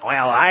on.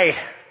 Well, I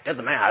did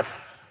the math,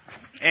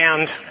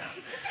 and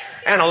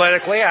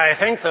analytically, I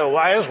think the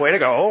wise way to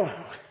go.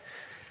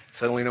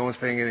 Suddenly no one's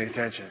paying any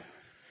attention.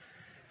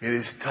 It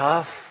is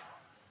tough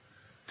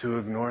to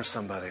ignore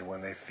somebody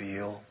when they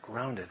feel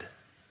grounded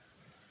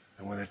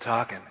and when they're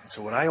talking.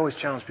 So what I always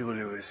challenge people to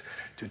do is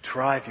to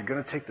try, if you're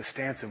going to take the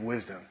stance of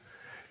wisdom,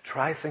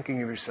 try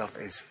thinking of yourself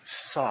as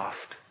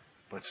soft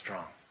but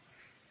strong.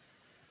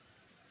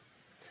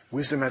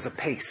 Wisdom has a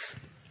pace.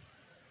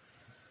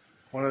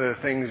 One of the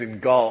things in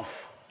golf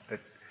that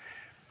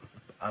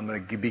I'm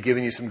going to be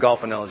giving you some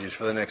golf analogies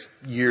for the next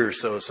year or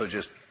so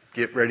just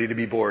get ready to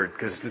be bored,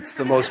 because it's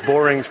the most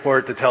boring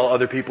sport to tell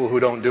other people who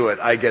don't do it.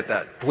 I get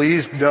that.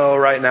 Please know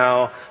right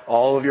now,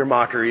 all of your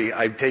mockery,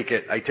 I take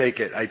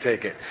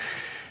it.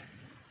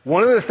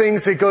 One of the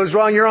things that goes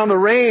wrong, you're on the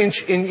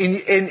range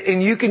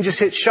and you can just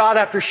hit shot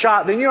after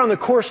shot. Then you're on the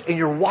course and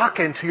you're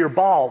walking to your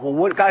ball. Well,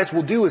 what guys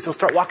will do is they'll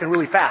start walking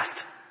really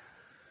fast,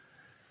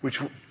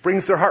 which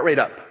brings their heart rate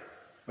up.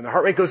 When the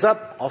heart rate goes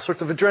up, all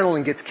sorts of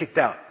adrenaline gets kicked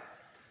out.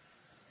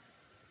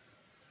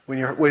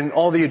 When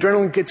all the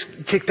adrenaline gets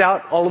kicked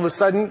out, all of a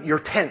sudden, you're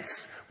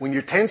tense. When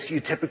you're tense, you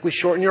typically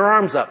shorten your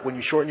arms up. When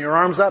you shorten your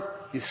arms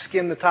up, you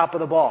skim the top of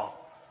the ball.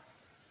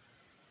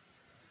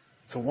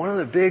 So one of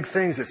the big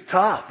things is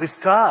tough. It's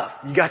tough.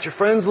 You got your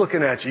friends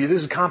looking at you.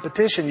 This is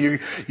competition.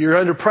 You're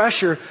under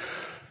pressure.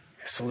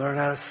 So learn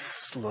how to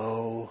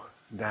slow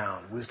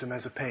down. Wisdom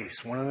has a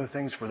pace. One of the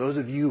things for those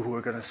of you who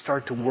are going to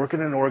start to work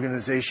in an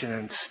organization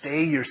and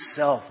stay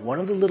yourself, one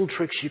of the little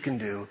tricks you can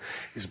do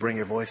is bring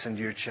your voice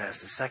into your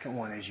chest. The second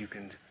one is you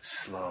can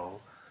slow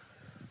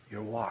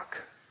your walk.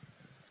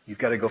 You've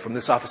got to go from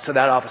this office to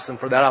that office and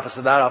from that office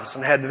to that office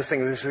and head to this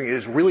thing. This thing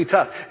is really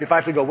tough. If I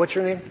have to go, what's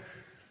your name?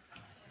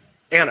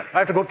 Anna. I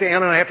have to go up to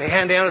Anna and I have to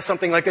hand Anna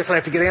something like this and I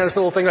have to get Anna this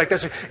little thing like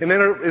this and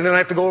then I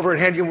have to go over and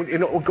hand you,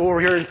 go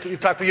over here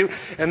and talk to you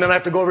and then I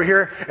have to go over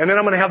here and then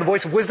I'm going to have the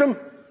voice of wisdom.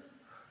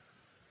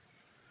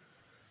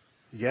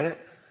 You get it?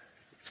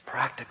 It's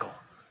practical.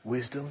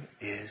 Wisdom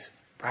is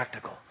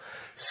practical.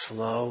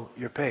 slow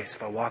your pace.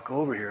 If I walk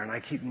over here and I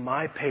keep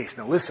my pace.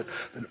 Now listen,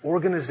 an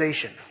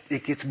organization,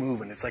 it gets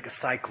moving. It's like a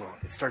cyclone.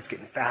 It starts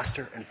getting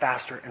faster and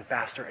faster and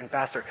faster and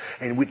faster.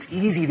 And it's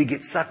easy to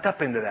get sucked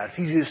up into that. It's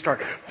easy to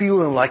start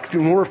feeling like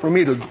in order for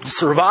me to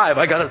survive,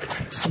 I gotta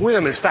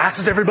swim as fast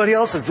as everybody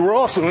else is. We're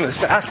all swimming as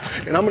fast.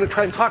 And I'm gonna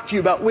try and talk to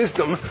you about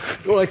wisdom.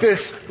 Go like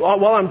this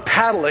while I'm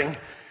paddling.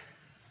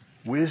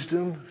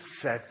 Wisdom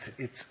sets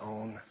its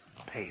own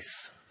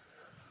pace.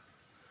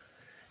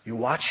 You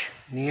watch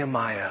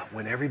Nehemiah,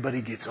 when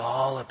everybody gets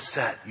all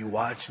upset, you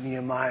watch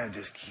Nehemiah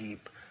just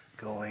keep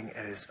going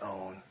at his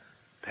own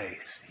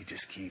pace. He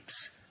just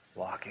keeps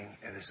walking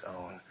at his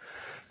own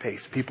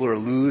pace. People are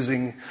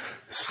losing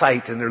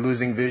sight and they're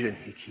losing vision.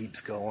 He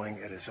keeps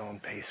going at his own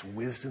pace.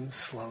 Wisdom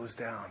slows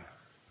down.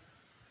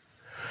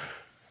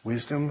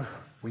 Wisdom,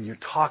 when you're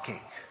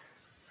talking,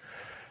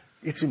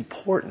 it's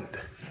important.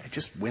 I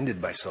just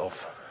winded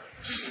myself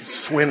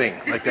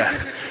swimming like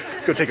that.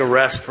 Go take a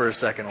rest for a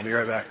second. I'll be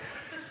right back.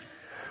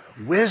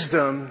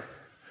 Wisdom,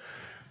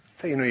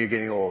 that's how you know you're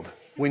getting old.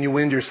 When you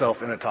wind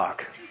yourself in a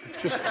talk.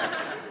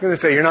 I'm going to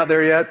say, you're not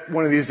there yet.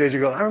 One of these days you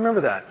go, I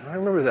remember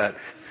that.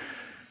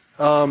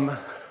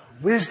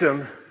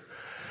 Wisdom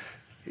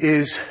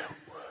is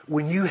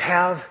when you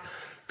have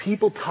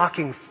people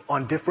talking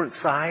on different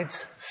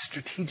sides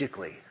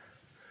strategically.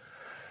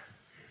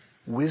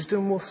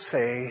 Wisdom will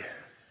say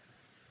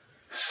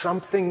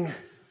something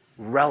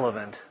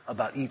relevant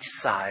about each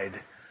side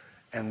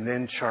and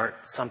then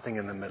chart something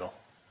in the middle.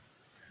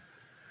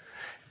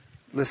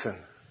 Listen,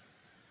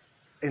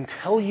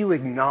 until you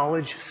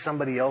acknowledge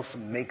somebody else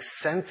makes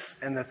sense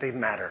and that they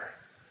matter,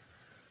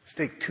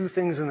 stake two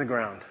things in the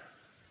ground.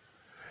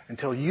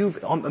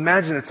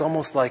 Imagine it's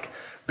almost like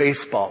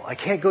baseball. I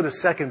can't go to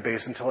second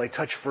base until I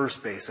touch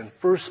first base. And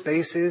first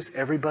base is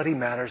everybody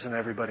matters and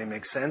everybody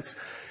makes sense.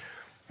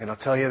 And I'll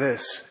tell you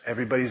this,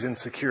 everybody's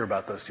insecure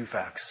about those two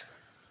facts.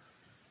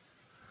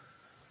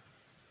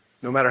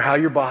 No matter how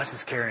your boss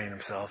is carrying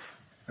himself,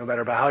 no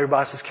matter how your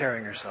boss is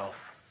carrying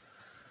herself,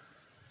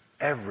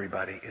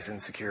 everybody is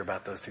insecure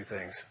about those two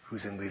things.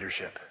 Who's in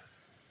leadership?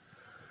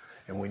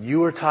 And when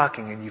you are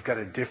talking and you've got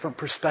a different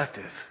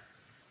perspective,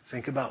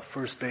 think about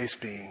first base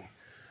being,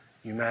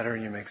 you matter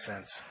and you make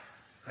sense.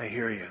 I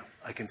hear you.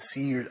 I can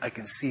see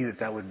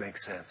that would make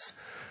sense.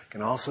 I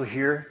can also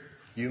hear,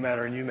 you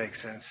matter and you make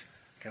sense.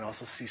 I can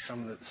also see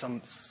some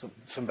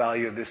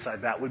value of this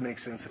side. That would make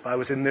sense. If I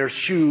was in their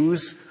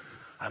shoes,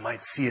 I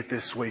might see it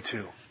this way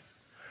too.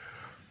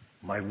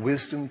 My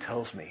wisdom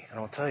tells me, and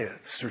I'll tell you,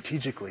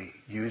 strategically,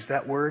 use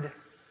that word.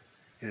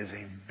 It is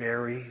a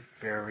very,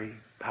 very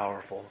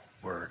powerful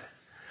word.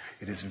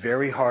 It is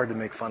very hard to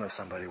make fun of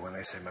somebody when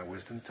they say, my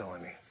wisdom's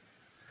telling me.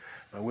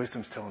 My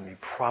wisdom's telling me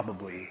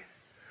probably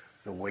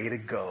the way to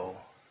go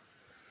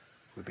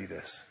would be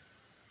this.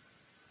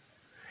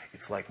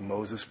 It's like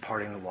Moses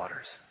parting the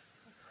waters.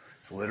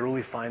 It's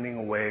literally finding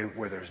a way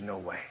where there's no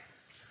way.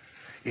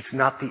 It's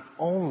not the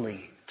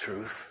only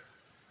truth.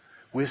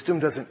 Wisdom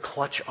doesn't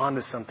clutch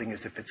onto something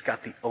as if it's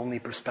got the only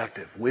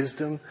perspective.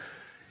 Wisdom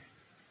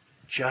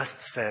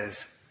just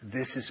says,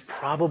 this is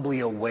probably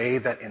a way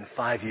that in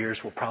 5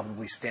 years will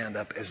probably stand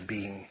up as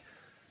being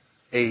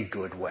a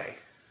good way.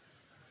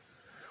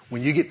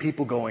 When you get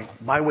people going,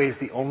 my way is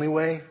the only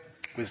way,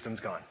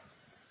 wisdom's gone.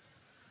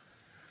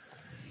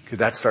 Because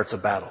that starts a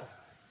battle.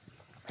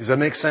 Does that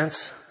make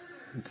sense?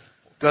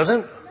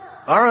 Doesn't?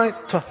 All right.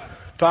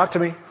 Talk to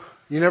me.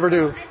 You never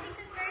do. I think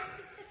it's very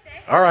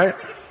specific. All right.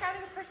 It's like it's out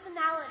of a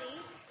personality,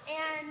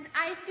 and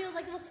I feel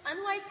like the most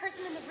unwise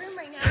person in the room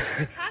right now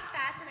because I talk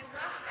fast and I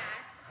walk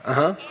fast.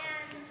 Uh-huh. And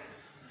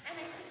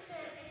I think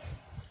that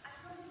I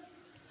don't think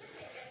it's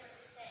specific as what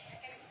you're saying.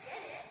 Like, I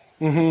get it.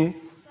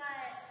 Mm-hmm.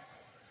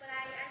 But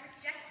I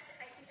reject it.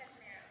 I think that's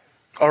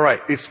narrow. All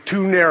right. It's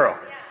too narrow.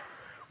 Yeah.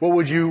 What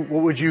would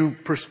you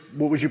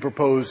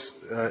propose?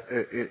 I like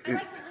the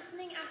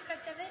listening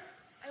aspect of it.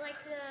 I like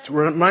the.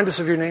 Remind us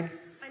of your name.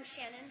 I'm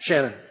Shannon.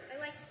 Shannon. I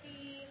like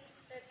the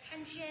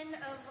tension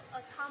of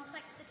a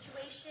complex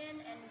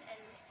situation and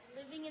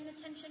living in the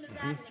tension of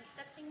that and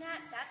accepting that.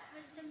 That's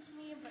wisdom to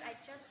me. But I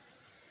just.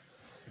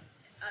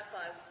 And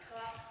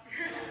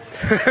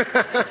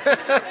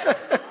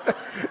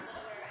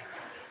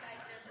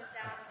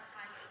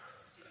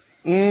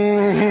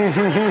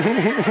I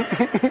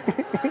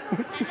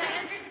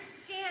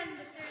understand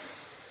that there's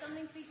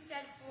something to be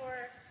said for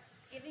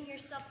giving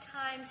yourself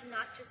time to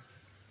not just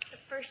the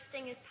first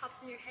thing that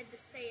pops in your head to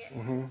say it,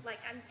 like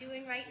I'm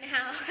doing right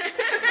now.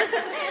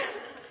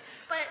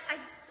 But I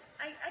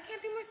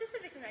can't be more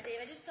specific than that, Dave.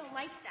 I just don't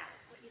like that,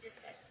 what you just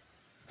said.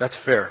 That's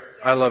fair.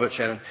 I love it,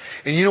 Shannon.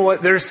 And you know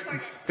what?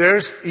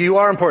 You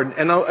are important.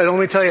 And let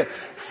me tell you,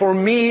 for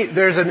me,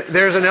 there's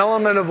an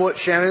element of what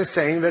Shannon is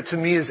saying that to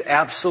me is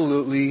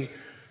absolutely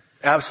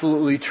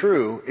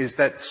true, is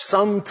that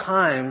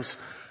sometimes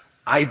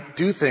I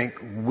do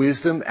think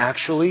wisdom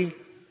actually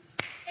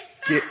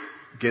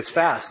gets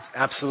fast.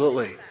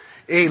 Absolutely.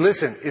 Hey,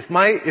 listen, if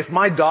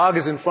my dog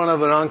is in front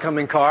of an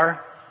oncoming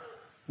car,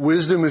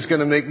 wisdom is going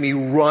to make me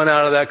run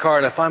out of that car.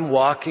 And if I'm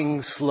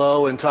walking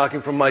slow and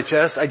talking from my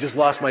chest, I just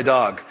lost my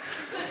dog.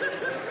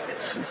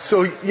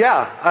 So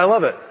yeah, I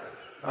love it.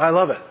 I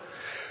love it.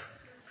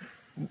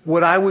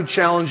 What I would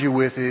challenge you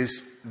with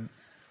is,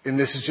 and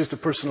this is just a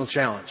personal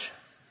challenge,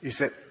 is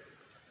that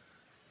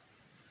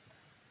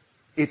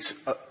it's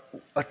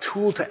a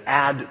tool to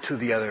add to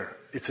the other.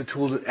 It's a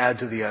tool to add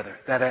to the other.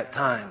 That at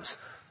times,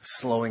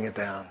 slowing it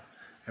down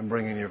and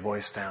bringing your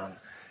voice down.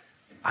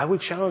 I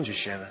would challenge you,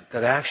 Shannon,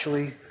 that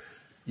actually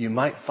you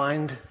might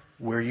find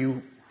where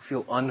you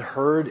feel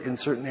unheard in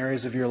certain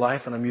areas of your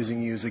life, and I'm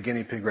using you as a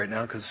guinea pig right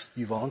now because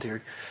you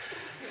volunteered.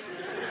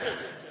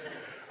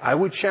 I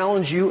would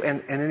challenge you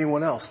and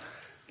anyone else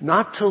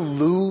not to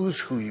lose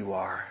who you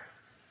are,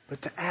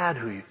 but to add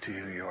to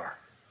who you are.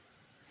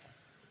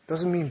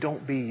 Doesn't mean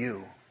don't be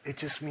you. It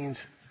just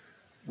means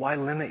why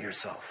limit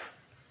yourself?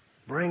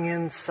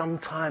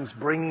 Sometimes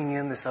bringing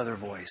in this other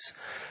voice.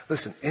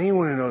 Listen,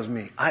 anyone who knows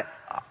me,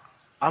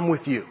 I'm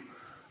with you.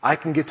 I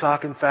can get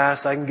talking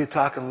fast, I can get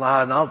talking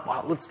loud,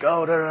 and let's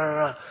go, da,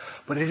 da, da.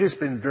 But it has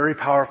been very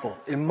powerful.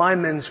 In my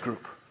men's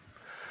group,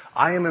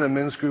 I am in a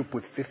men's group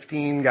with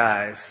 15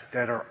 guys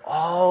that are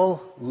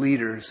all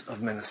leaders of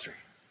ministry.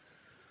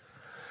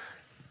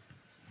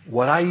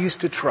 What I used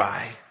to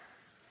try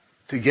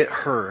to get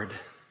heard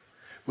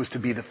was to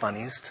be the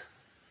funniest,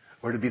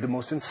 or to be the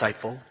most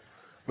insightful,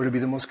 or to be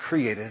the most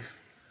creative,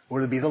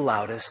 or to be the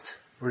loudest,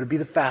 or to be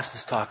the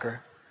fastest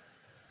talker.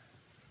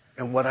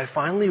 And what I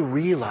finally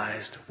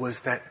realized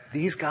was that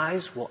these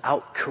guys will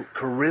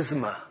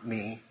out-charisma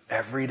me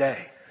every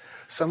day.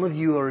 Some of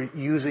you are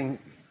using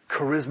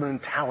charisma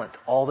and talent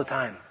all the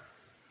time.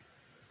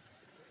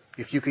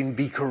 If you can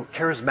be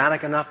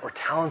charismatic enough or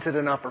talented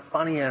enough or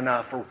funny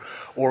enough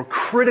or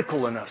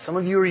critical enough. Some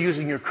of you are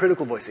using your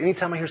critical voice.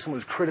 Anytime I hear someone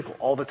who's critical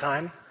all the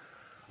time,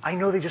 I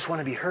know they just want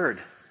to be heard.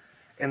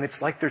 And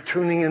it's like they're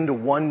tuning into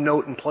one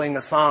note and playing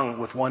a song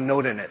with one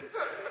note in it.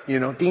 You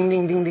know, ding,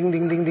 ding, ding, ding,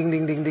 ding, ding, ding,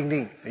 ding, ding, ding,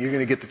 ding. You're going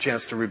to get the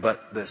chance to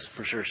rebut this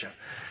for sure, Shem.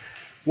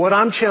 What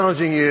I'm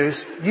challenging you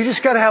is, you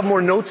just got to have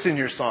more notes in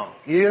your song.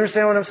 You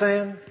understand what I'm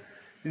saying?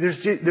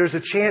 There's a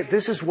chance.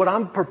 This is what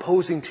I'm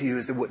proposing to you,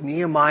 is that what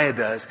Nehemiah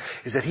does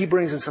is that he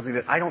brings in something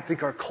that I don't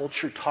think our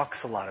culture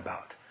talks a lot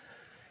about.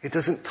 It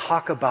doesn't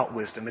talk about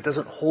wisdom. It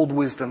doesn't hold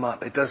wisdom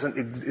up. It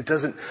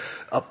doesn't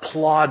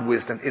applaud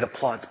wisdom. It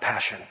applauds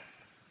passion.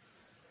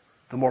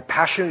 The more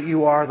passionate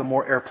you are, the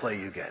more airplay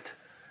you get.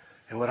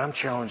 And what I'm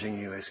challenging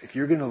you is, if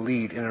you're going to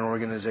lead in an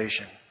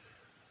organization,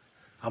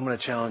 I'm going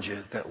to challenge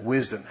you that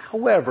wisdom,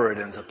 however it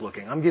ends up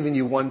looking, I'm giving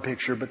you one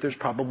picture, but there's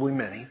probably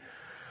many.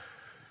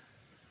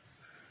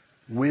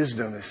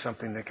 Wisdom is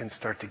something that can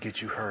start to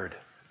get you heard,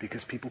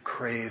 because people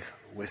crave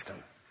wisdom.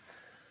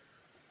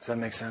 Does that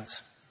make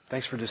sense?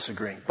 Thanks for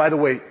disagreeing. By the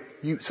way,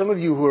 some of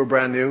you who are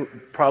brand new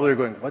probably are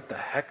going, what the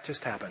heck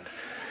just happened?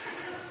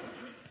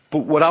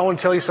 But what I want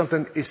to tell you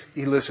something is,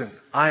 listen,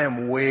 I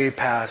am way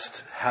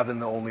past having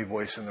the only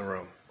voice in the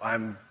room.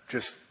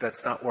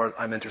 That's not where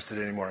I'm interested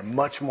in anymore. I'm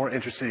much more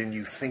interested in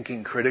you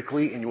thinking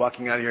critically and you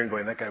walking out of here and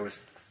going, that guy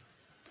was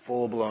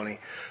full of baloney.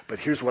 But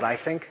here's what I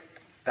think.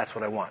 That's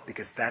what I want,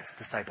 because that's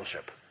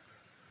discipleship.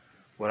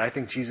 What I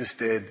think Jesus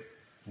did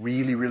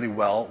really, really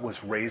well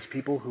was raise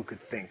people who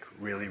could think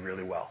really,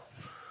 really well.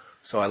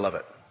 So I love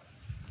it.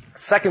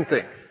 Second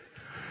thing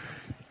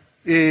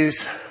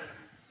is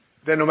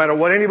that no matter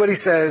what anybody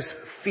says,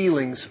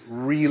 feelings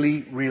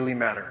really, really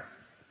matter.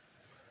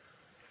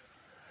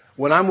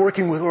 When I'm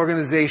working with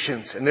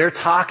organizations and they're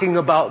talking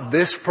about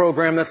this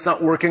program that's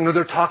not working, or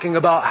they're talking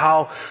about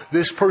how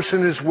this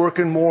person is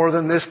working more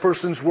than this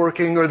person's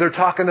working, or they're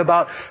talking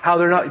about how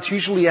they're not, it's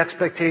usually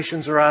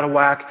expectations are out of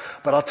whack.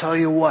 But I'll tell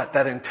you what,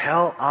 that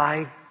until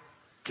I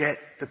get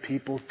the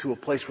people to a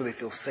place where they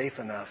feel safe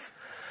enough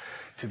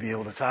to be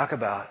able to talk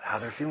about how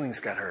their feelings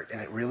got hurt, and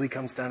it really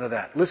comes down to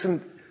that. Listen,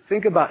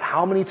 think about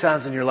how many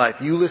times in your life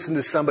you listen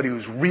to somebody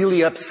who's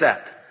really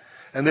upset,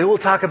 and they will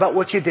talk about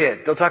what you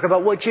did. They'll talk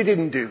about what you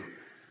didn't do.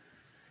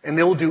 And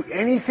they will do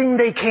anything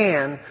they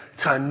can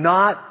to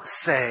not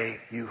say,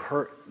 you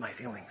hurt my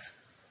feelings.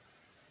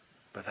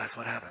 But that's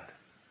what happened.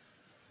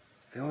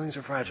 Feelings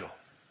are fragile.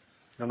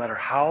 No matter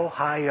how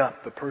high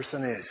up the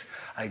person is,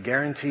 I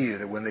guarantee you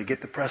that when they get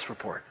the press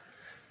report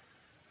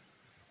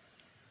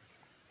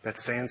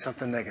that's saying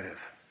something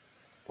negative,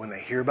 when they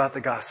hear about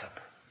the gossip,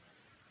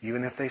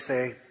 even if they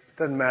say,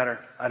 doesn't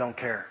matter, I don't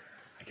care,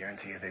 I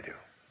guarantee you they do.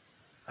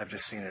 I've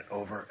just seen it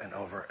over and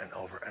over and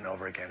over and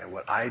over again. And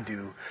what I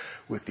do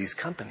with these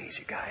companies,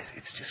 you guys,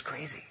 it's just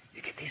crazy.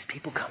 You get these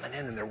people coming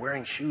in and they're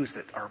wearing shoes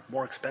that are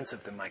more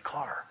expensive than my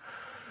car.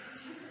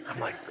 I'm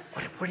like,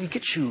 where do you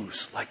get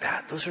shoes like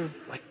that? Those are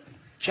like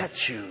jet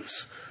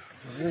shoes.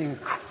 Really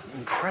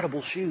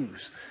incredible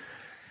shoes.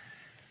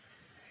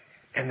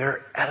 And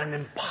they're at an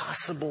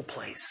impossible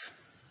place.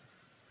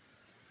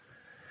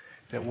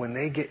 That when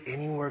they get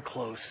anywhere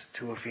close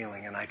to a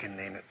feeling, and I can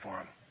name it for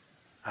them,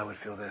 I would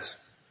feel this.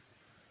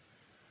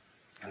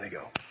 And they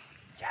go,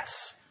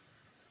 yes.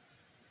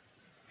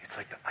 It's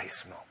like the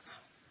ice melts.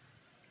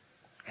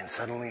 And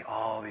suddenly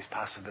all these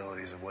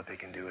possibilities of what they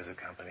can do as a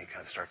company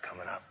kind of start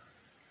coming up.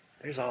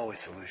 There's always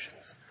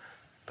solutions,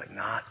 but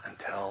not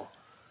until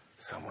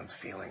someone's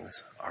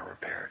feelings are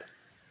repaired.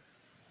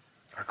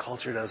 Our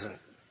culture doesn't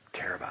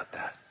care about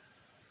that.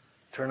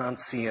 Turn on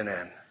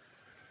CNN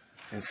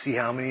and see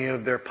how many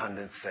of their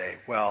pundits say,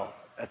 well,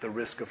 at the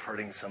risk of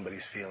hurting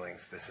somebody's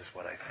feelings, this is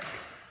what I think.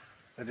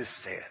 They just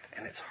say it,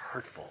 and it's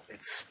hurtful.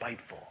 It's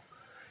spiteful.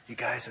 You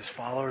guys, as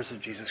followers of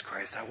Jesus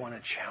Christ, I want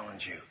to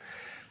challenge you.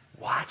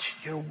 Watch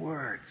your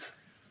words.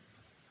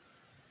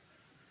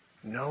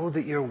 Know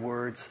that your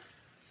words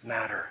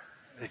matter,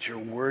 that your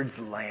words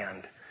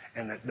land,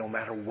 and that no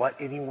matter what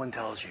anyone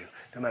tells you,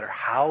 no matter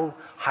how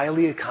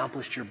highly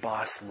accomplished your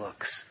boss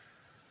looks,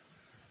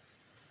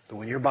 that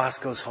when your boss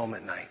goes home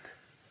at night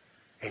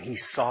and he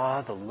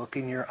saw the look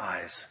in your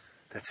eyes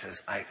that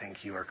says, I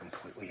think you are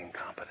completely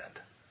incompetent,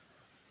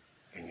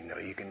 and you know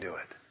you can do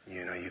it,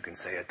 you know you can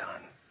say a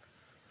ton,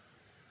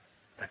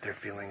 that their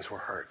feelings were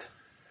hurt.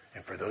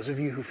 And for those of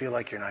you who feel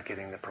like you're not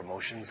getting the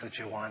promotions that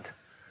you want,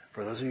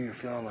 for those of you who are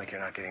feeling like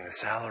you're not getting the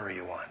salary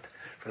you want,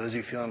 for those of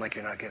you feeling like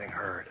you're not getting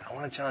heard, I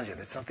want to challenge you.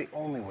 That's not the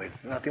only way,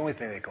 not the only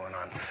thing that's going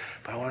on.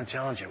 But I want to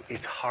challenge you.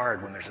 It's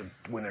hard when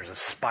there's a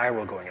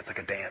spiral going. It's like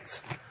a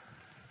dance.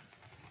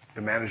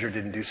 The manager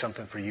didn't do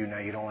something for you. Now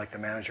you don't like the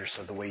manager.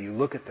 So the way you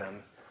look at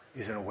them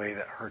is in a way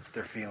that hurts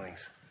their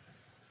feelings.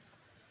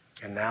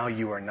 And now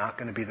you are not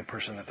going to be the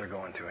person that they're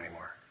going to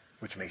anymore,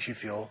 which makes you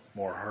feel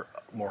more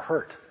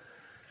hurt,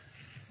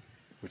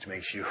 which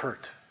makes you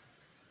hurt.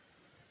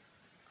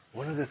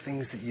 One of the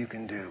things that you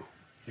can do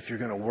if you're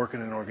going to work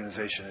in an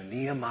organization, and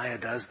Nehemiah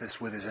does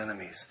this with his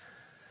enemies,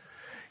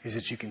 is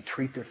that you can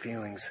treat their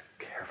feelings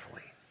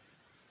carefully.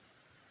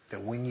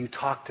 That when you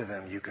talk to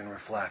them, you can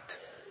reflect,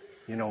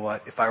 you know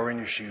what, if I were in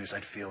your shoes,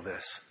 I'd feel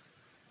this.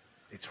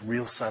 It's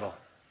real subtle.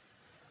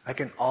 I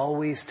can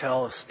always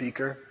tell a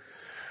speaker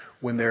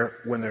when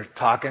they're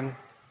talking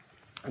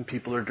and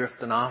people are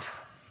drifting off,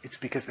 it's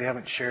because they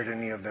haven't shared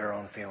any of their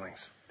own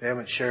feelings. They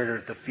haven't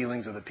shared the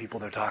feelings of the people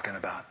they're talking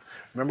about.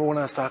 Remember when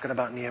I was talking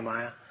about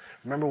Nehemiah?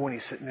 Remember when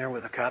he's sitting there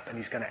with a cup and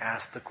he's going to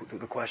ask the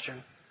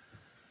question?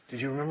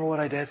 Did you remember what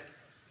I did?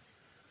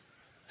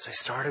 So I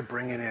started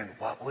bringing in,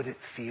 what would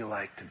it feel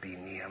like to be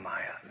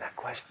Nehemiah? And that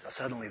question,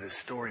 suddenly the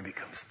story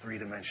becomes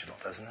three-dimensional,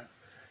 doesn't it?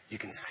 You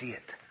can see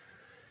it.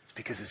 It's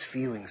because his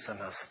feelings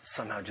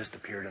somehow just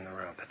appeared in the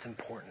room. That's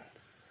important.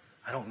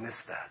 I don't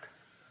miss that.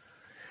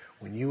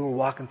 When you are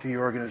walking through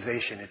your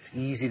organization, it's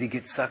easy to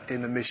get sucked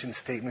into mission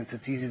statements.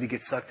 It's easy to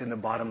get sucked into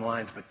bottom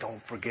lines. But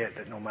don't forget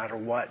that no matter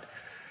what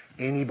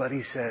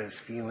anybody says,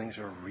 feelings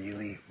are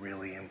really,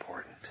 really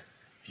important.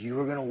 If you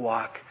are going to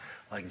walk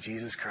like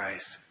Jesus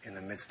Christ in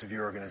the midst of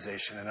your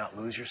organization and not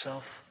lose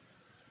yourself,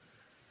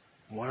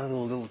 one of the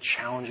little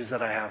challenges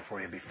that I have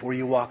for you, before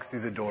you walk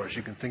through the doors,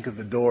 you can think of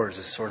the doors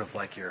as sort of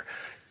like your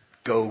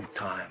go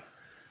time.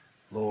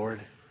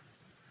 Lord,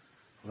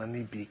 let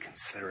me be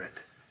considerate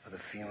of the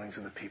feelings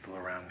of the people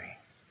around me,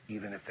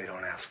 even if they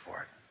don't ask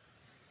for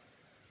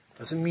it.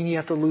 Doesn't mean you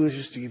have to lose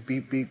just to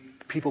be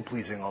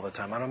people-pleasing all the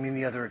time. I don't mean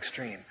the other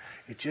extreme.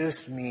 It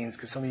just means,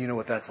 because some of you know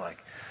what that's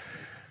like,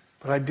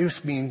 but I do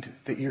mean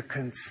that you're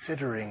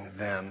considering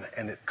them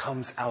and it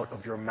comes out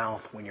of your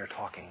mouth when you're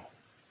talking.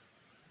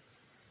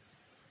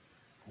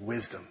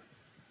 Wisdom,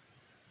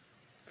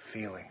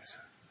 feelings.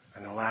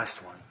 And the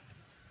last one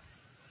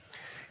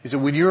is that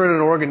when you're in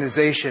an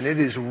organization, it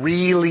is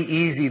really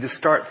easy to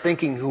start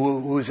thinking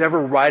who's ever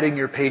writing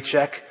your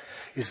paycheck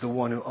is the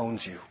one who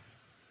owns you.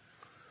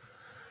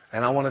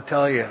 And I want to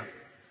tell you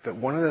that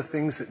one of the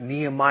things that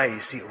Nehemiah, you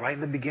see it right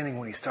in the beginning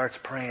when he starts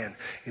praying,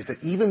 is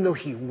that even though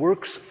he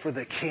works for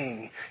the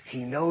king,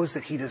 he knows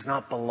that he does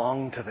not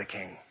belong to the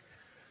king.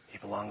 He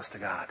belongs to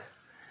God.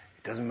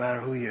 It doesn't matter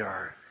who you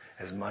are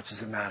as much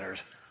as it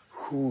matters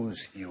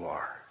whose you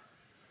are.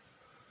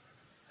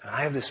 And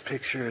I have this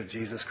picture of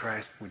Jesus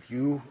Christ when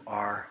you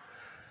are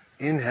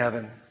in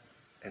heaven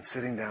and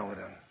sitting down with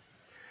him.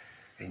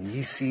 And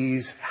he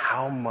sees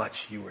how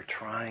much you were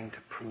trying to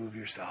prove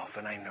yourself.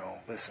 And I know,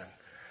 listen,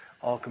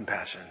 all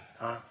compassion,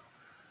 huh?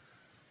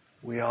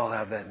 We all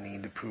have that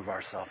need to prove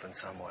ourselves in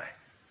some way.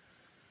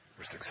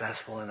 We're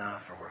successful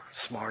enough, or we're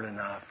smart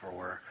enough, or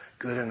we're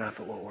good enough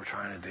at what we're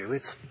trying to do.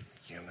 It's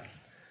human.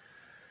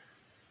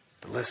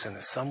 But listen,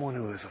 as someone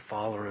who is a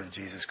follower of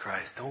Jesus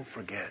Christ, don't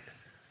forget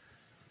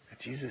that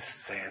Jesus is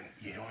saying,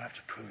 you don't have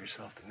to prove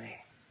yourself to me.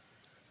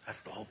 That's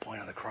the whole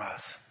point of the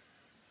cross.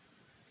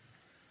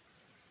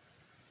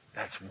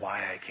 That's why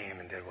I came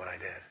and did what I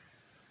did.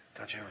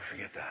 Don't you ever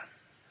forget that.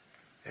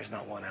 There's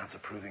not 1 ounce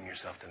of proving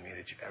yourself to me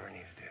that you ever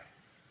need to do.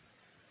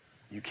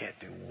 You can't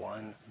do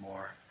one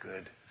more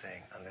good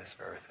thing on this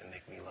earth and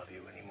make me love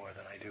you any more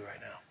than I do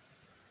right now.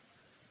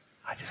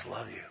 I just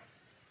love you.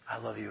 I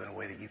love you in a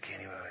way that you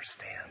can't even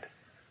understand.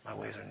 My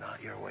ways are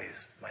not your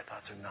ways. My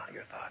thoughts are not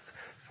your thoughts.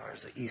 As far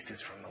as the east is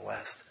from the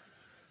west,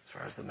 as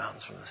far as the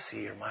mountains from the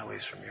sea, are my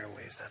ways from your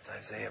ways. That's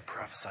Isaiah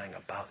prophesying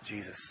about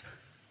Jesus'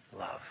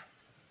 love.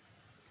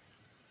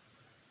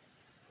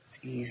 It's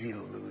easy to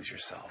lose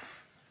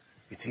yourself.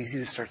 It's easy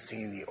to start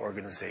seeing the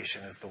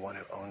organization as the one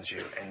who owns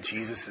you, and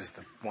Jesus is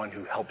the one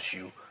who helps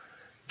you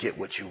get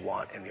what you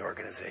want in the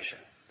organization.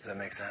 Does that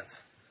make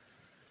sense?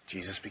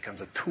 Jesus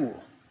becomes a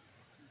tool.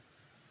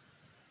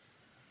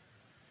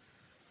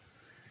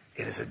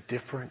 It is a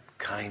different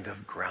kind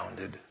of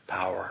grounded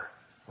power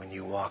when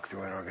you walk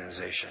through an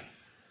organization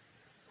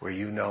where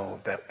you know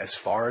that as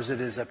far as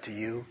it is up to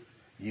you,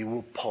 you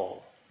will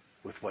pull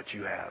with what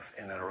you have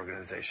in that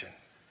organization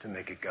to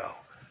make it go.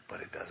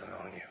 But it doesn't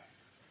own you.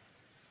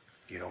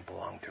 You don't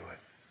belong to it.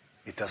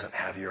 It doesn't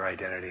have your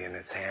identity in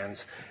its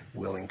hands,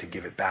 willing to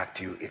give it back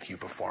to you if you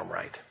perform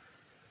right.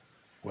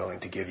 Willing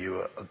to give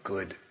you a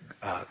good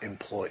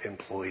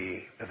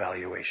employee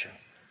evaluation.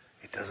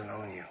 It doesn't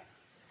own you.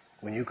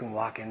 When you can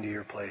walk into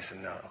your place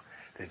and know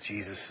that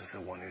Jesus is the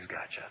one who's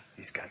got you.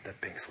 He's got that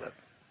pink slip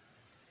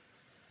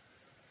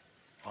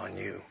on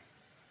you.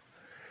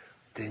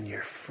 Then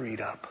you're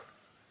freed up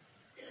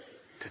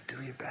to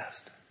do your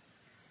best.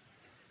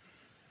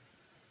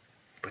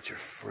 But you're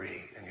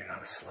free and you're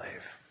not a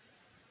slave.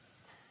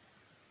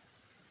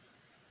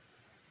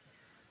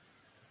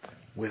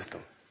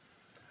 Wisdom.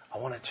 I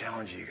want to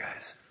challenge you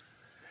guys.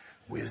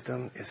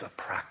 Wisdom is a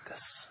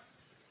practice.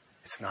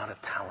 It's not a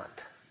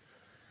talent.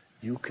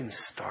 You can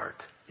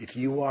start. If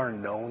you are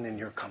known in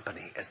your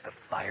company as the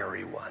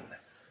fiery one,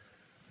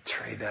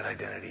 trade that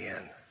identity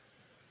in,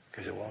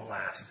 because it won't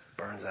last. It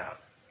burns out.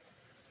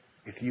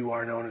 If you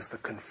are known as the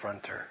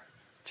confronter,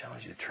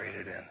 challenge you to trade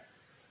it in,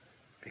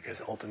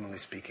 because ultimately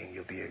speaking,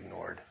 you'll be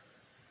ignored.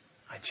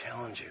 I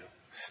challenge you,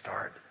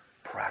 start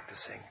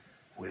practicing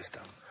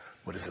wisdom.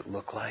 What does it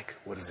look like?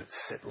 What does it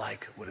sit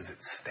like? What does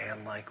it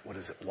stand like? What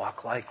does it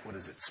walk like? What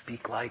does it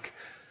speak like?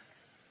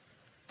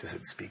 Does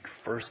it speak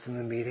first in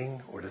the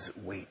meeting, or does it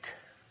wait?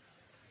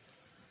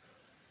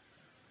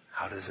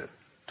 How does it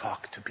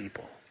talk to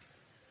people?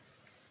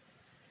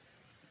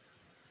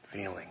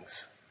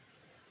 Feelings.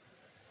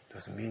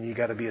 Doesn't mean you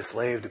got to be a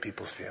slave to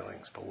people's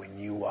feelings, but when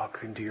you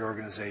walk into your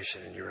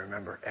organization and you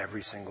remember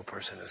every single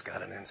person has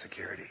got an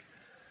insecurity.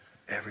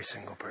 Every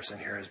single person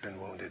here has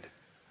been wounded.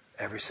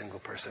 Every single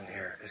person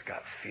here has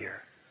got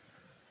fear.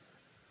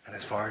 And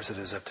as far as it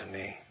is up to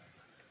me,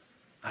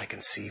 I can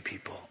see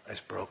people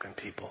as broken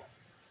people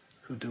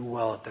who do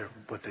well at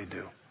what they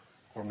do,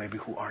 or maybe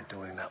who aren't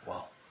doing that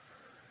well.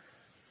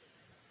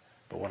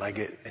 But when I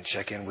get and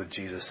check in with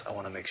Jesus, I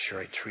want to make sure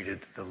I treated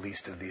the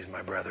least of these,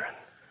 my brethren,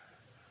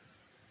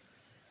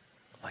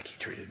 like he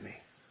treated me.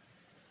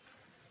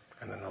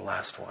 And then the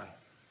last one,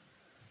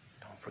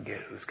 don't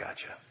forget who's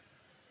got you.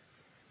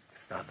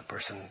 It's not the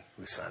person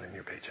who's signing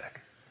your paycheck.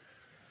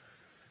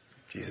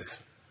 Jesus,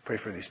 pray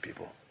for these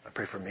people. I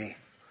pray for me.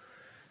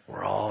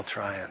 We're all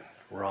trying.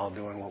 We're all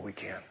doing what we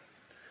can.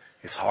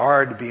 It's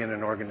hard to be in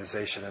an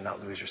organization and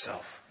not lose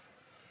yourself.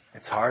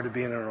 It's hard to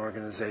be in an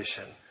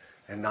organization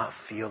and not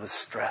feel the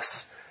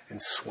stress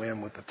and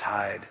swim with the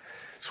tide,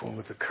 swim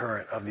with the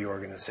current of the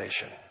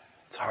organization.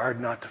 It's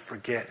hard not to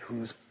forget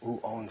who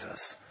owns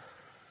us.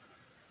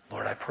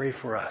 Lord, I pray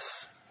for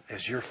us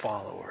as your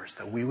followers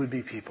that we would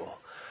be people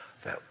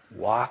that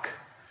walk,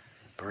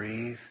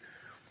 breathe,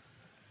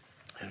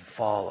 and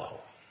follow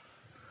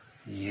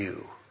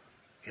you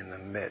in the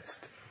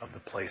midst of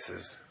the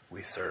places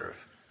we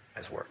serve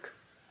as work.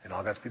 And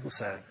all God's people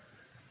said,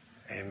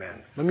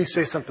 amen. Let me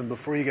say something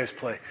before you guys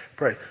pray.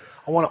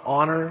 I want to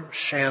honor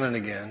Shannon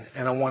again,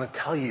 and I want to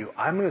tell you,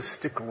 I'm going to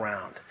stick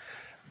around.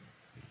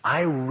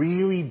 I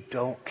really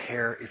don't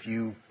care if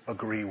you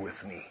agree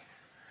with me.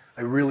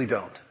 I really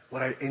don't.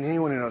 And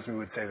anyone who knows me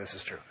would say this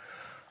is true.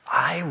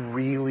 I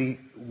really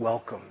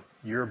welcome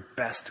your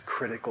best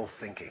critical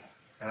thinking.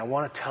 And I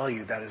want to tell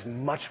you that is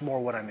much more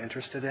what I'm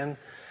interested in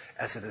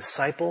as a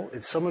disciple.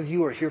 And some of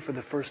you are here for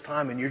the first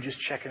time and you're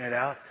just checking it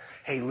out.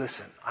 Hey,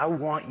 listen, I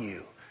want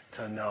you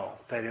to know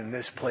that in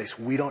this place,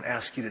 we don't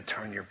ask you to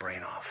turn your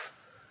brain off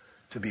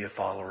to be a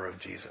follower of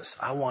Jesus.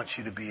 I want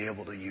you to be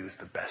able to use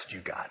the best you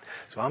got.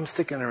 So I'm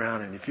sticking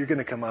around, and if you're going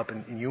to come up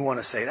and you want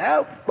to say,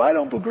 I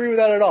don't agree with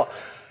that at all.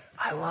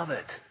 I love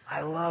it.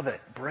 I love it.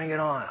 Bring it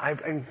on. I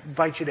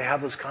invite you to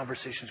have those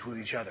conversations with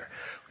each other,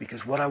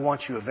 because what I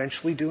want you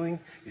eventually doing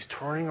is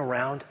turning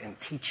around and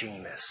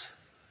teaching this.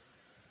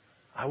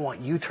 I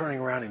want you turning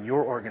around in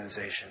your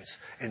organizations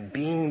and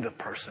being the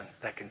person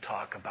that can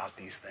talk about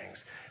these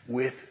things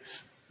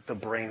with the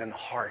brain and the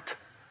heart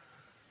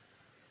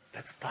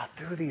that's thought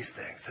through these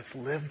things, that's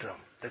lived them,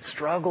 that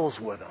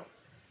struggles with them.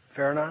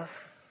 Fair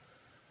enough?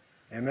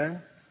 Amen?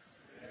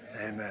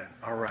 Amen.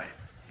 All right.